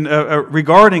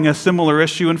regarding a similar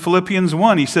issue in Philippians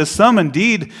 1. He says, "Some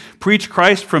indeed preach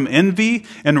Christ from envy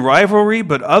and rivalry,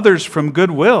 but others from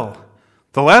goodwill.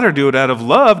 The latter do it out of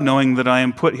love, knowing that I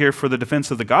am put here for the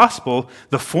defense of the gospel.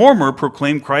 The former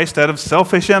proclaim Christ out of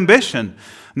selfish ambition,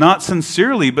 not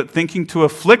sincerely, but thinking to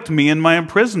afflict me in my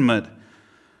imprisonment.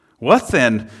 What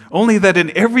then? Only that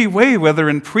in every way, whether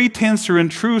in pretense or in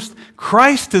truth,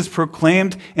 Christ is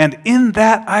proclaimed, and in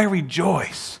that I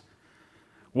rejoice."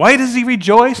 Why does he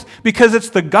rejoice? Because it's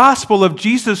the gospel of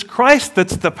Jesus Christ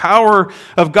that's the power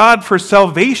of God for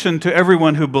salvation to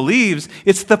everyone who believes.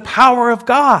 It's the power of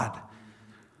God.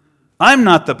 I'm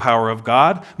not the power of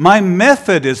God. My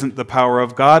method isn't the power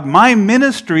of God. My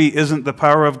ministry isn't the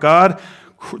power of God.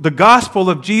 The gospel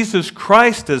of Jesus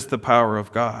Christ is the power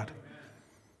of God.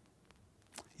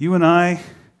 You and I,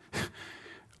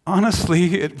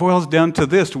 honestly, it boils down to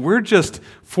this. We're just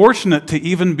fortunate to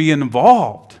even be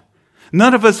involved.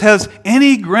 None of us has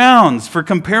any grounds for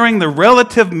comparing the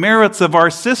relative merits of our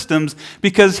systems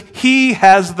because he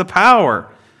has the power.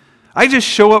 I just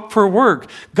show up for work.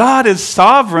 God is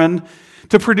sovereign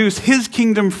to produce his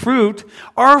kingdom fruit.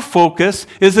 Our focus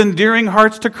is endearing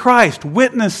hearts to Christ,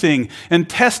 witnessing and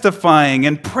testifying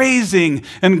and praising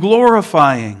and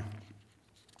glorifying.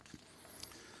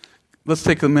 Let's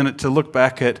take a minute to look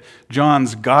back at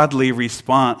John's godly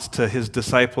response to his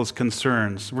disciples'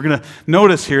 concerns. We're going to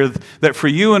notice here that for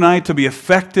you and I to be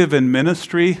effective in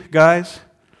ministry, guys,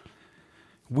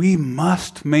 we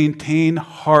must maintain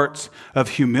hearts of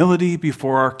humility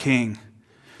before our King.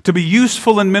 To be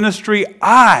useful in ministry,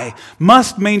 I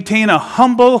must maintain a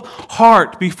humble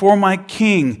heart before my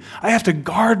King. I have to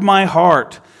guard my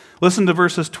heart. Listen to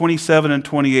verses 27 and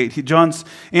 28. John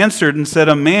answered and said,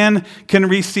 "A man can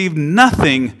receive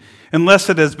nothing unless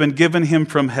it has been given him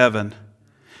from heaven.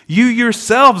 You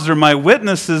yourselves are my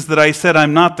witnesses that I said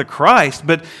I'm not the Christ,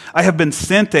 but I have been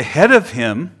sent ahead of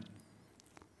him."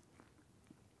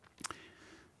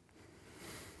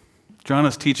 John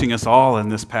is teaching us all in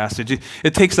this passage.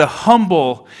 It takes a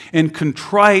humble and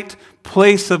contrite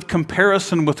place of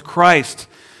comparison with Christ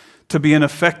to be an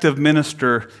effective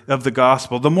minister of the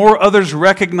gospel. The more others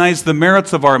recognize the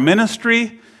merits of our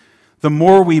ministry, the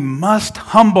more we must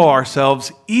humble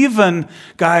ourselves, even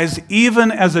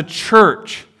as a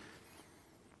church.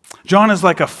 John is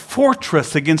like a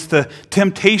fortress against the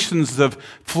temptations of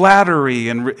flattery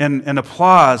and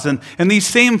applause. And these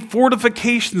same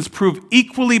fortifications prove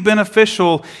equally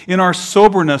beneficial in our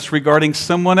soberness regarding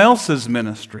someone else's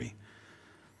ministry.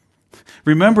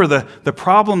 Remember the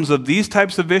problems of these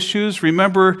types of issues.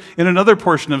 Remember in another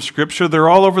portion of Scripture, they're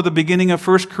all over the beginning of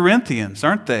 1 Corinthians,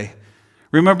 aren't they?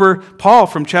 Remember Paul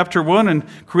from chapter 1 in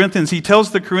Corinthians. He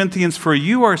tells the Corinthians, "For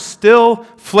you are still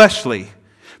fleshly.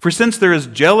 For since there is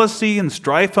jealousy and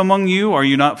strife among you, are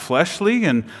you not fleshly?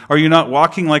 And are you not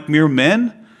walking like mere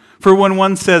men? For when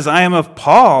one says, 'I am of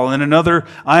Paul,' and another,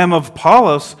 'I am of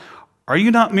Apollos,' are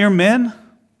you not mere men?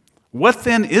 What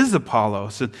then is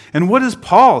Apollos? And what is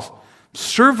Paul?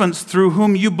 Servants through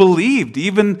whom you believed,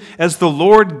 even as the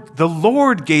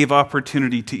Lord gave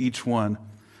opportunity to each one.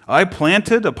 I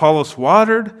planted, Apollos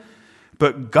watered,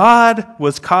 but God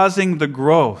was causing the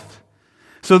growth.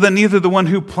 So that neither the one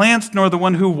who plants nor the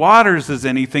one who waters is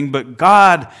anything, but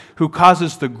God who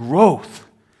causes the growth.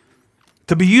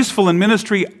 To be useful in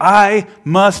ministry, I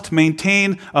must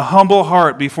maintain a humble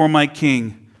heart before my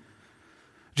King."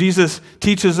 Jesus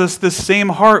teaches us this same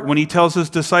heart when he tells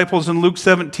his disciples in Luke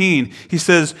 17. He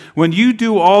says, "When you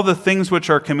do all the things which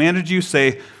are commanded you,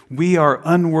 say, 'We are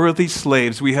unworthy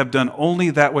slaves. We have done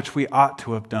only that which we ought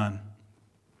to have done.'"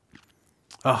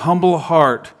 A humble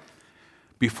heart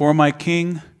before my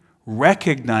King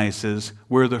recognizes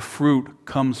where the fruit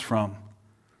comes from.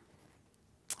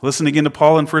 Listen again to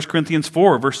Paul in 1 Corinthians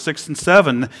 4, verse 6 and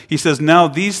 7. He says, "Now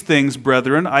these things,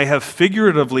 brethren, I have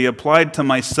figuratively applied to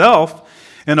myself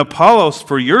and Apollos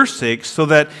for your sakes, so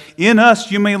that in us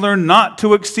you may learn not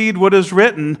to exceed what is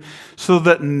written, so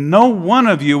that no one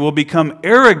of you will become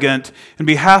arrogant in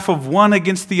behalf of one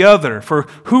against the other. For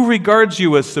who regards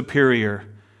you as superior?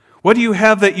 What do you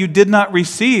have that you did not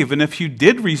receive? And if you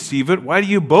did receive it, why do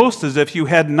you boast as if you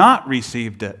had not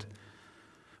received it?"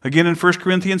 Again in 1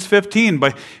 Corinthians 15,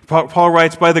 Paul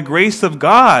writes, "By the grace of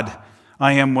God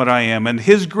I am what I am, and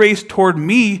his grace toward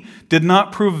me did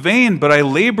not prove vain, but I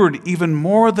labored even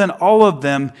more than all of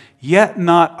them, yet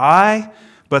not I,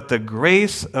 but the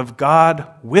grace of God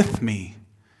with me."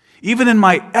 Even in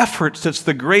my efforts, it's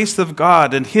the grace of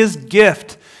God and his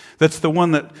gift that's the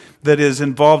one that is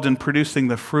involved in producing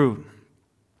the fruit.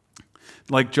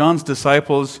 Like John's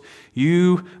disciples,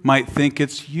 you might think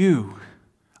it's you.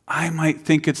 I might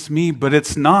think it's me, but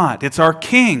it's not. It's our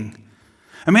King.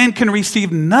 A man can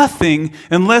receive nothing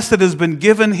unless it has been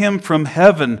given him from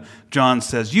heaven, John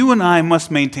says. You and I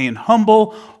must maintain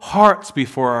humble hearts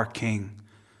before our King.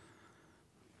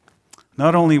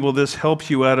 Not only will this help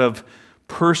you out of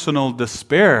personal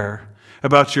despair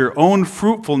about your own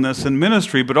fruitfulness in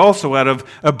ministry, but also out of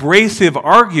abrasive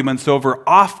arguments over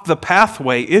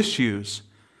off-the-pathway issues.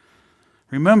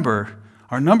 Remember,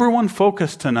 our number one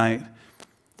focus tonight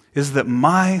is that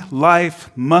my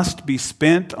life must be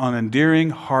spent on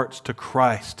endearing hearts to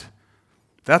Christ.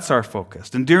 That's our focus.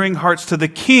 Endearing hearts to the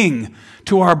King,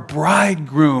 to our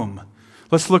bridegroom.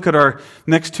 Let's look at our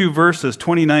next two verses,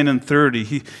 29 and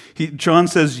 30. John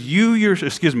says,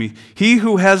 "He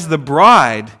who has the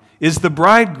bride is the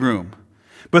bridegroom.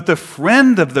 But the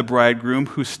friend of the bridegroom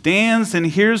who stands and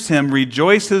hears him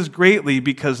rejoices greatly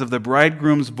because of the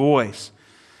bridegroom's voice.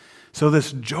 So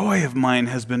this joy of mine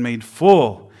has been made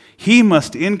full. He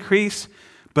must increase,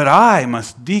 but I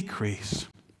must decrease."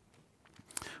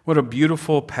 What a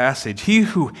beautiful passage. He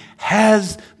who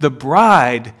has the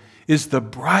bride is the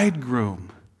bridegroom.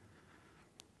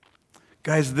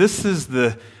 Guys, this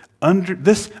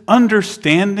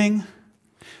understanding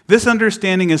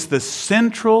is the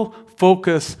central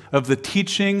focus of the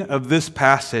teaching of this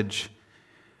passage.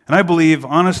 And I believe,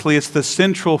 honestly, it's the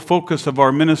central focus of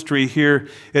our ministry here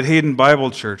at Hayden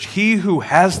Bible Church. He who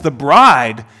has the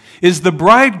bride is the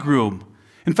bridegroom.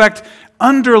 In fact,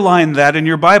 underline that in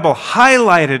your Bible,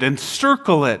 highlight it and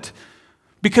circle it.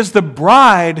 because the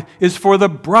bride is for the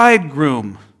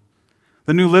bridegroom.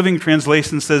 The New Living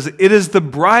Translation says, it is the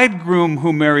bridegroom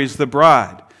who marries the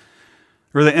bride.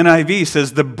 Or the NIV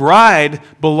says, the bride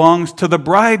belongs to the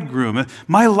bridegroom.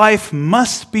 My life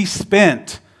must be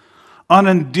spent on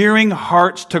endearing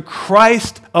hearts to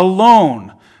Christ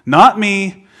alone. Not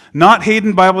me, not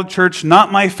Hayden Bible Church,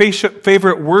 not my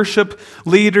favorite worship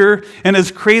leader, and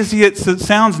as crazy as it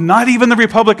sounds, not even the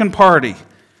Republican Party.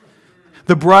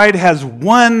 The bride has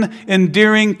one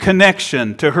endearing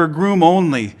connection to her groom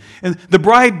only. And the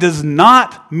bride does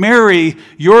not marry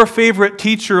your favorite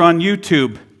teacher on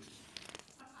YouTube.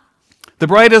 The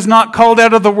bride is not called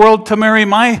out of the world to marry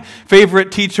my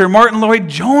favorite teacher, Martin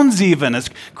Lloyd-Jones even, as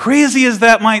crazy as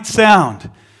that might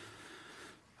sound.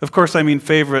 Of course, I mean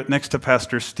favorite next to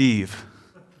Pastor Steve.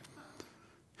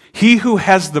 He who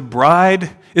has the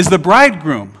bride is the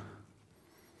bridegroom.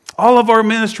 All of our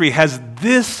ministry has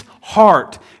this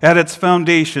heart at its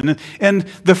foundation. And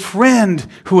the friend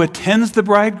who attends the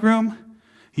bridegroom,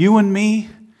 you and me,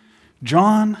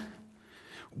 John,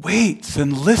 waits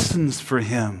and listens for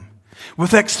him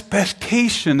with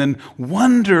expectation and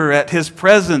wonder at his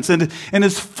presence, and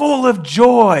is full of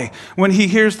joy when he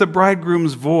hears the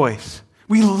bridegroom's voice.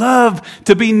 We love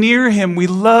to be near him. We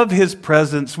love his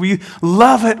presence. We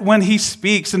love it when he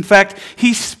speaks. In fact,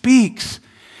 he speaks,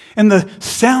 and the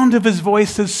sound of his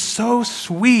voice is so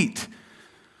sweet.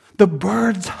 The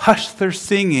birds hush their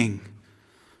singing.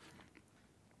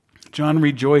 John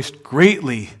rejoiced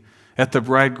greatly at the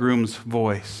bridegroom's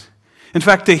voice. In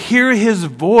fact, to hear his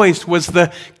voice was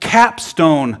the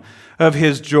capstone of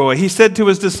his joy. He said to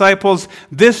his disciples,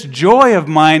 "This joy of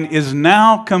mine is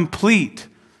now complete."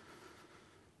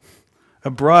 A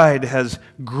bride has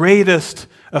greatest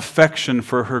affection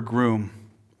for her groom.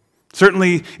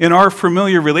 Certainly, in our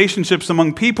familiar relationships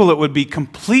among people, it would be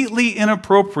completely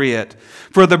inappropriate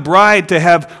for the bride to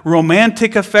have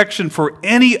romantic affection for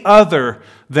any other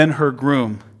than her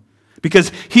groom.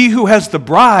 Because he who has the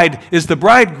bride is the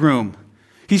bridegroom.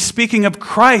 He's speaking of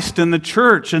Christ and the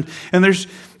church. And there's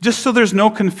just so there's no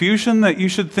confusion that you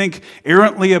should think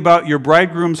errantly about your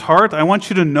bridegroom's heart, I want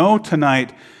you to know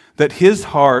tonight that his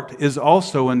heart is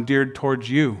also endeared towards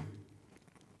you.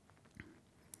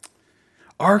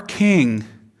 Our King,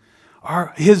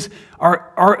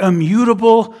 our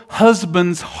immutable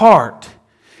husband's heart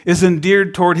is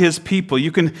endeared toward his people.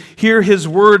 You can hear his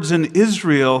words in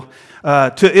Israel,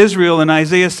 to Israel in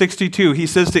Isaiah 62. He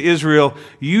says to Israel,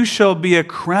 "You shall be a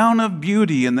crown of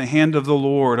beauty in the hand of the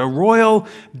Lord, a royal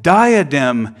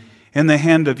diadem in the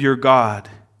hand of your God.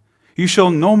 You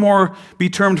shall no more be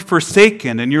termed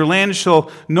forsaken, and your land shall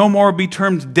no more be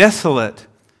termed desolate,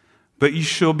 but you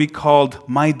shall be called,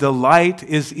 my delight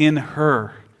is in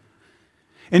her.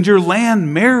 And your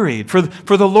land married, for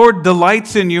the Lord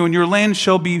delights in you, and your land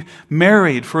shall be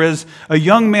married. For as a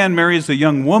young man marries a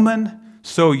young woman,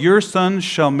 so your sons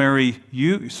shall marry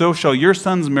you, so shall your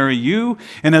sons marry you.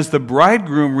 And as the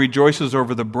bridegroom rejoices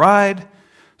over the bride,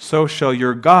 so shall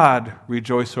your God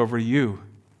rejoice over you."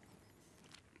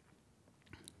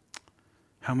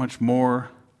 How much more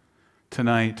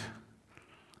tonight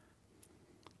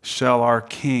shall our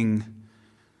King,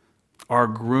 our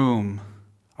groom,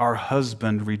 our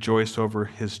husband rejoice over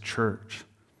his church?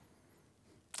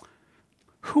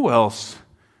 Who else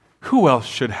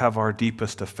should have our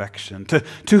deepest affection?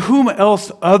 To whom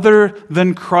else other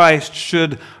than Christ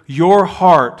should your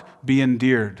heart be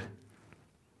endeared?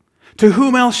 To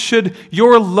whom else should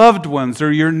your loved ones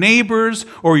or your neighbors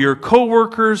or your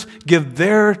co-workers give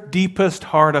their deepest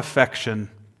heart affection?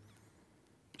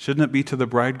 Shouldn't it be to the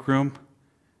bridegroom?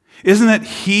 Isn't it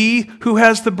he who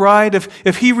has the bride?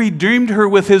 If he redeemed her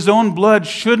with his own blood,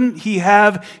 shouldn't he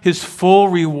have his full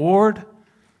reward?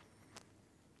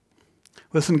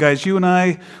 Listen, guys, you and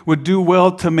I would do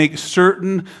well to make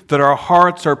certain that our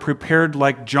hearts are prepared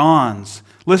like John's.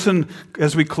 Listen,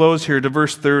 as we close here to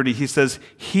verse 30, he says,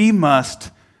 "He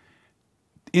must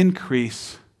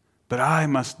increase, but I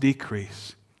must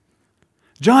decrease."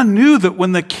 John knew that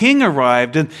when the king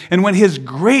arrived and when his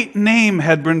great name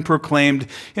had been proclaimed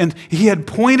and he had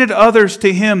pointed others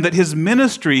to him, that his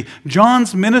ministry,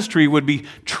 John's ministry, would be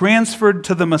transferred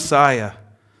to the Messiah.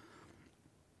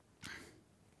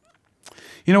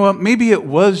 You know what? Maybe it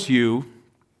was you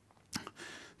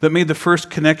that made the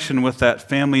first connection with that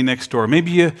family next door.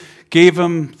 Maybe you gave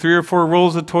them 3 or 4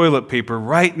 rolls of toilet paper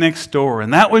right next door,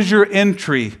 and that was your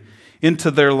entry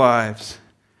into their lives.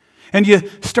 And you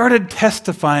started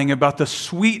testifying about the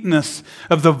sweetness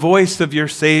of the voice of your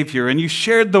Savior, and you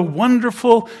shared the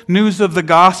wonderful news of the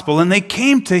gospel, and they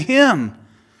came to him.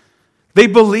 They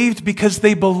believed because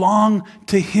they belong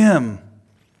to him.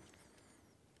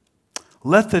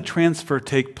 Let the transfer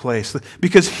take place,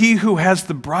 because he who has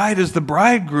the bride is the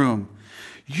bridegroom.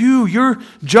 Your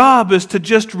job is to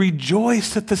just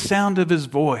rejoice at the sound of his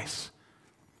voice.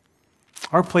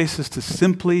 Our place is to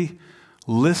simply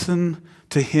listen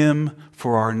to him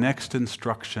for our next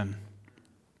instruction.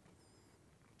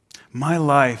 My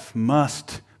life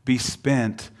must be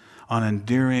spent on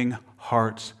endearing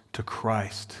hearts to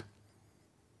Christ.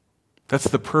 That's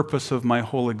the purpose of my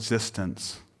whole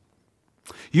existence.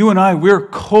 You and I, we're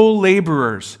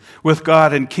co-laborers with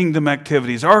God in kingdom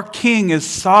activities. Our King is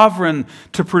sovereign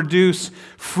to produce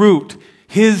fruit,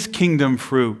 his kingdom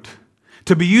fruit.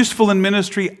 To be useful in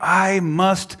ministry, I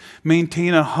must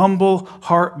maintain a humble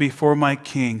heart before my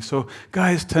King. So,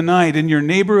 guys, tonight, in your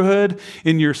neighborhood,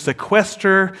 in your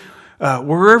sequester,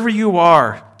 wherever you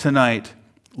are tonight,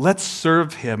 let's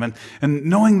serve him. And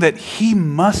knowing that he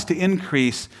must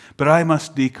increase, but I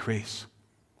must decrease.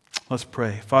 Let's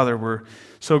pray. Father, we're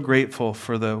so grateful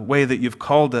for the way that you've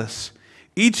called us,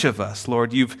 each of us,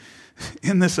 Lord. You've,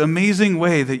 in this amazing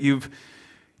way that you've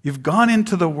gone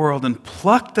into the world and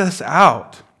plucked us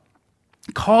out,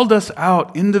 called us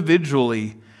out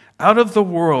individually, out of the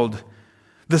world,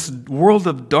 this world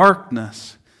of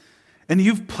darkness. And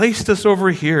you've placed us over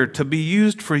here to be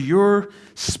used for your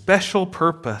special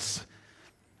purpose,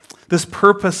 this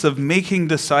purpose of making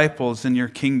disciples in your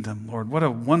kingdom, Lord. What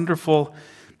a wonderful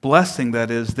blessing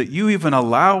that is, that you even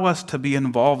allow us to be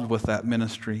involved with that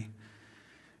ministry.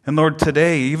 And Lord,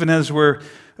 today, even as we're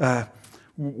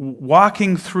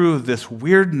walking through this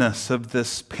weirdness of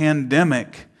this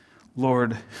pandemic,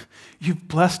 Lord, you've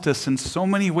blessed us in so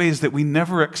many ways that we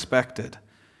never expected.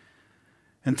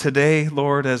 And today,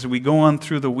 Lord, as we go on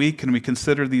through the week and we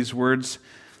consider these words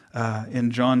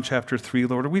in John chapter 3,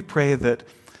 Lord, we pray that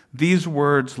these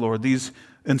words, Lord, these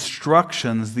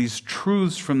instructions, these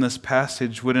truths from this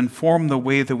passage would inform the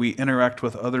way that we interact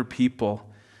with other people.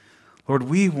 Lord,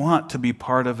 we want to be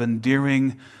part of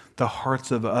endearing the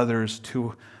hearts of others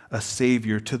to a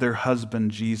Savior, to their husband,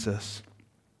 Jesus.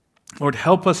 Lord,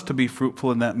 help us to be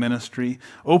fruitful in that ministry.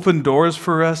 Open doors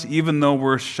for us, even though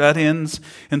we're shut-ins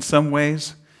in some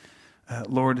ways.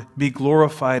 Lord, be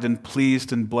glorified and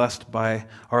pleased and blessed by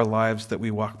our lives that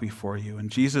we walk before you. In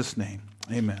Jesus' name,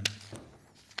 amen.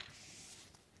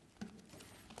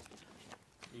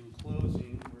 In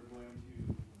closing, we're going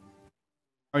to...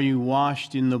 Are you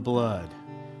washed in the blood?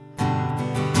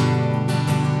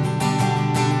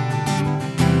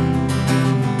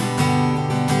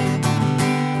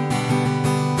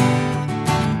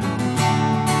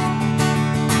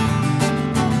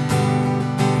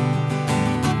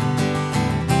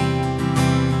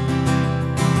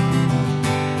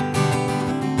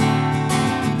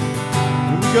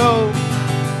 Go.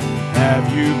 Have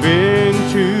you been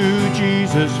to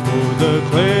Jesus for the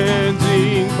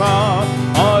cleansing power?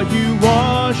 Are you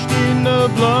washed in the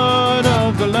blood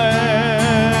of the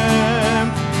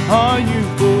Lamb? Are you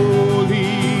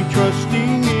fully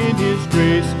trusting in His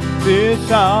grace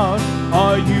this hour?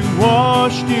 Are you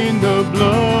washed in the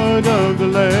blood of the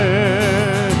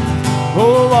Lamb?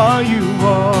 Oh, are you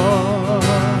washed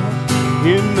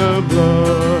in the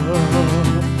blood?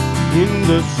 In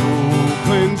the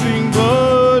soul-cleansing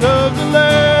blood of the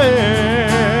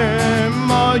Lamb,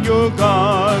 are your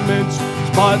garments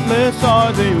spotless?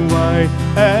 Are they white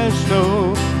as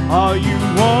snow? Are you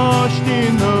washed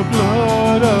in the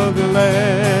blood of the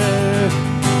Lamb?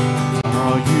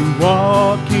 Are you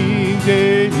walking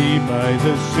daily by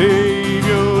the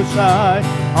Savior's side?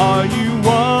 Are you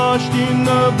washed in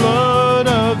the blood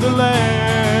of the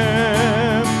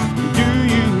Lamb? Do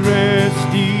you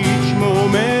rest each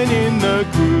moment in the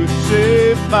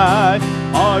crucified?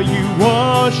 Are you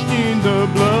washed in the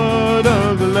blood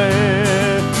of the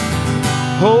Lamb?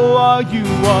 Oh, are you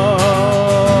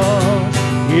washed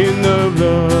in the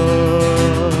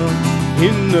blood,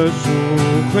 in the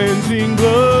soul-cleansing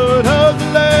blood of the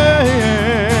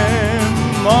Lamb?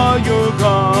 Are your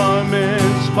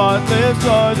garments spotless?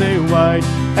 Are they white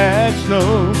as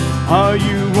snow? Are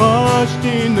you washed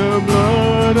in the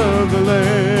blood of the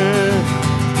Lamb?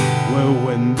 Well,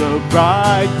 when the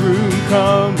bridegroom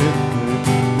cometh,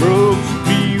 the robes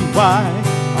be white.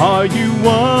 Are you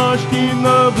washed in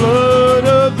the blood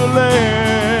of the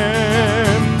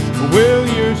Lamb? Will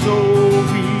your soul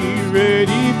be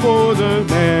ready for the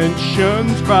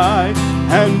mansion's bride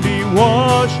and be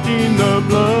washed in the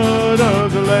blood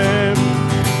of the Lamb?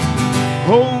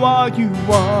 Oh, are you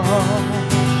washed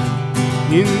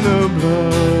in the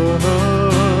blood,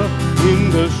 in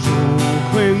the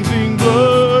soul-cleansing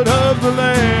blood of the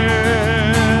Lamb?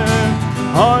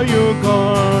 Are your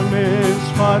garments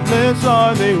spotless?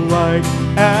 Are they white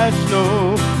as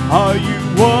snow. Are you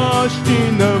washed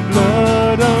in the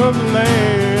blood of the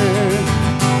Lamb?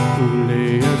 Oh,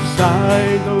 lay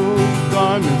aside those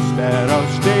garments that are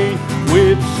stained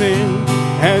with sin,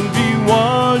 and be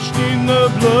washed in the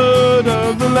blood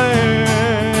of the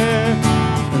Lamb.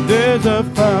 And there's a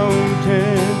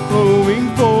fountain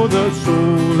flowing for the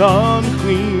soul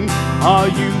unclean. Are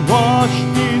you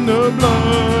washed in the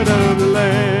blood of the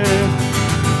Lamb?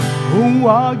 Oh,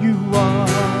 are you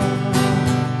washed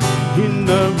in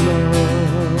the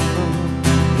blood,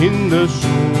 in the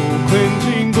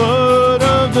soul-cleansing blood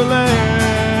of the Lamb?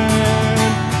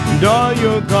 And are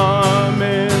your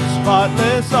garments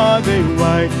spotless? Are they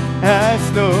white as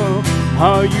snow?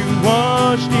 Are you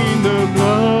washed in the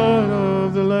blood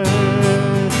of the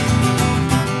Lamb?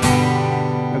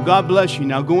 Now, God bless you.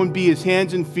 Now go and be His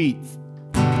hands and feet.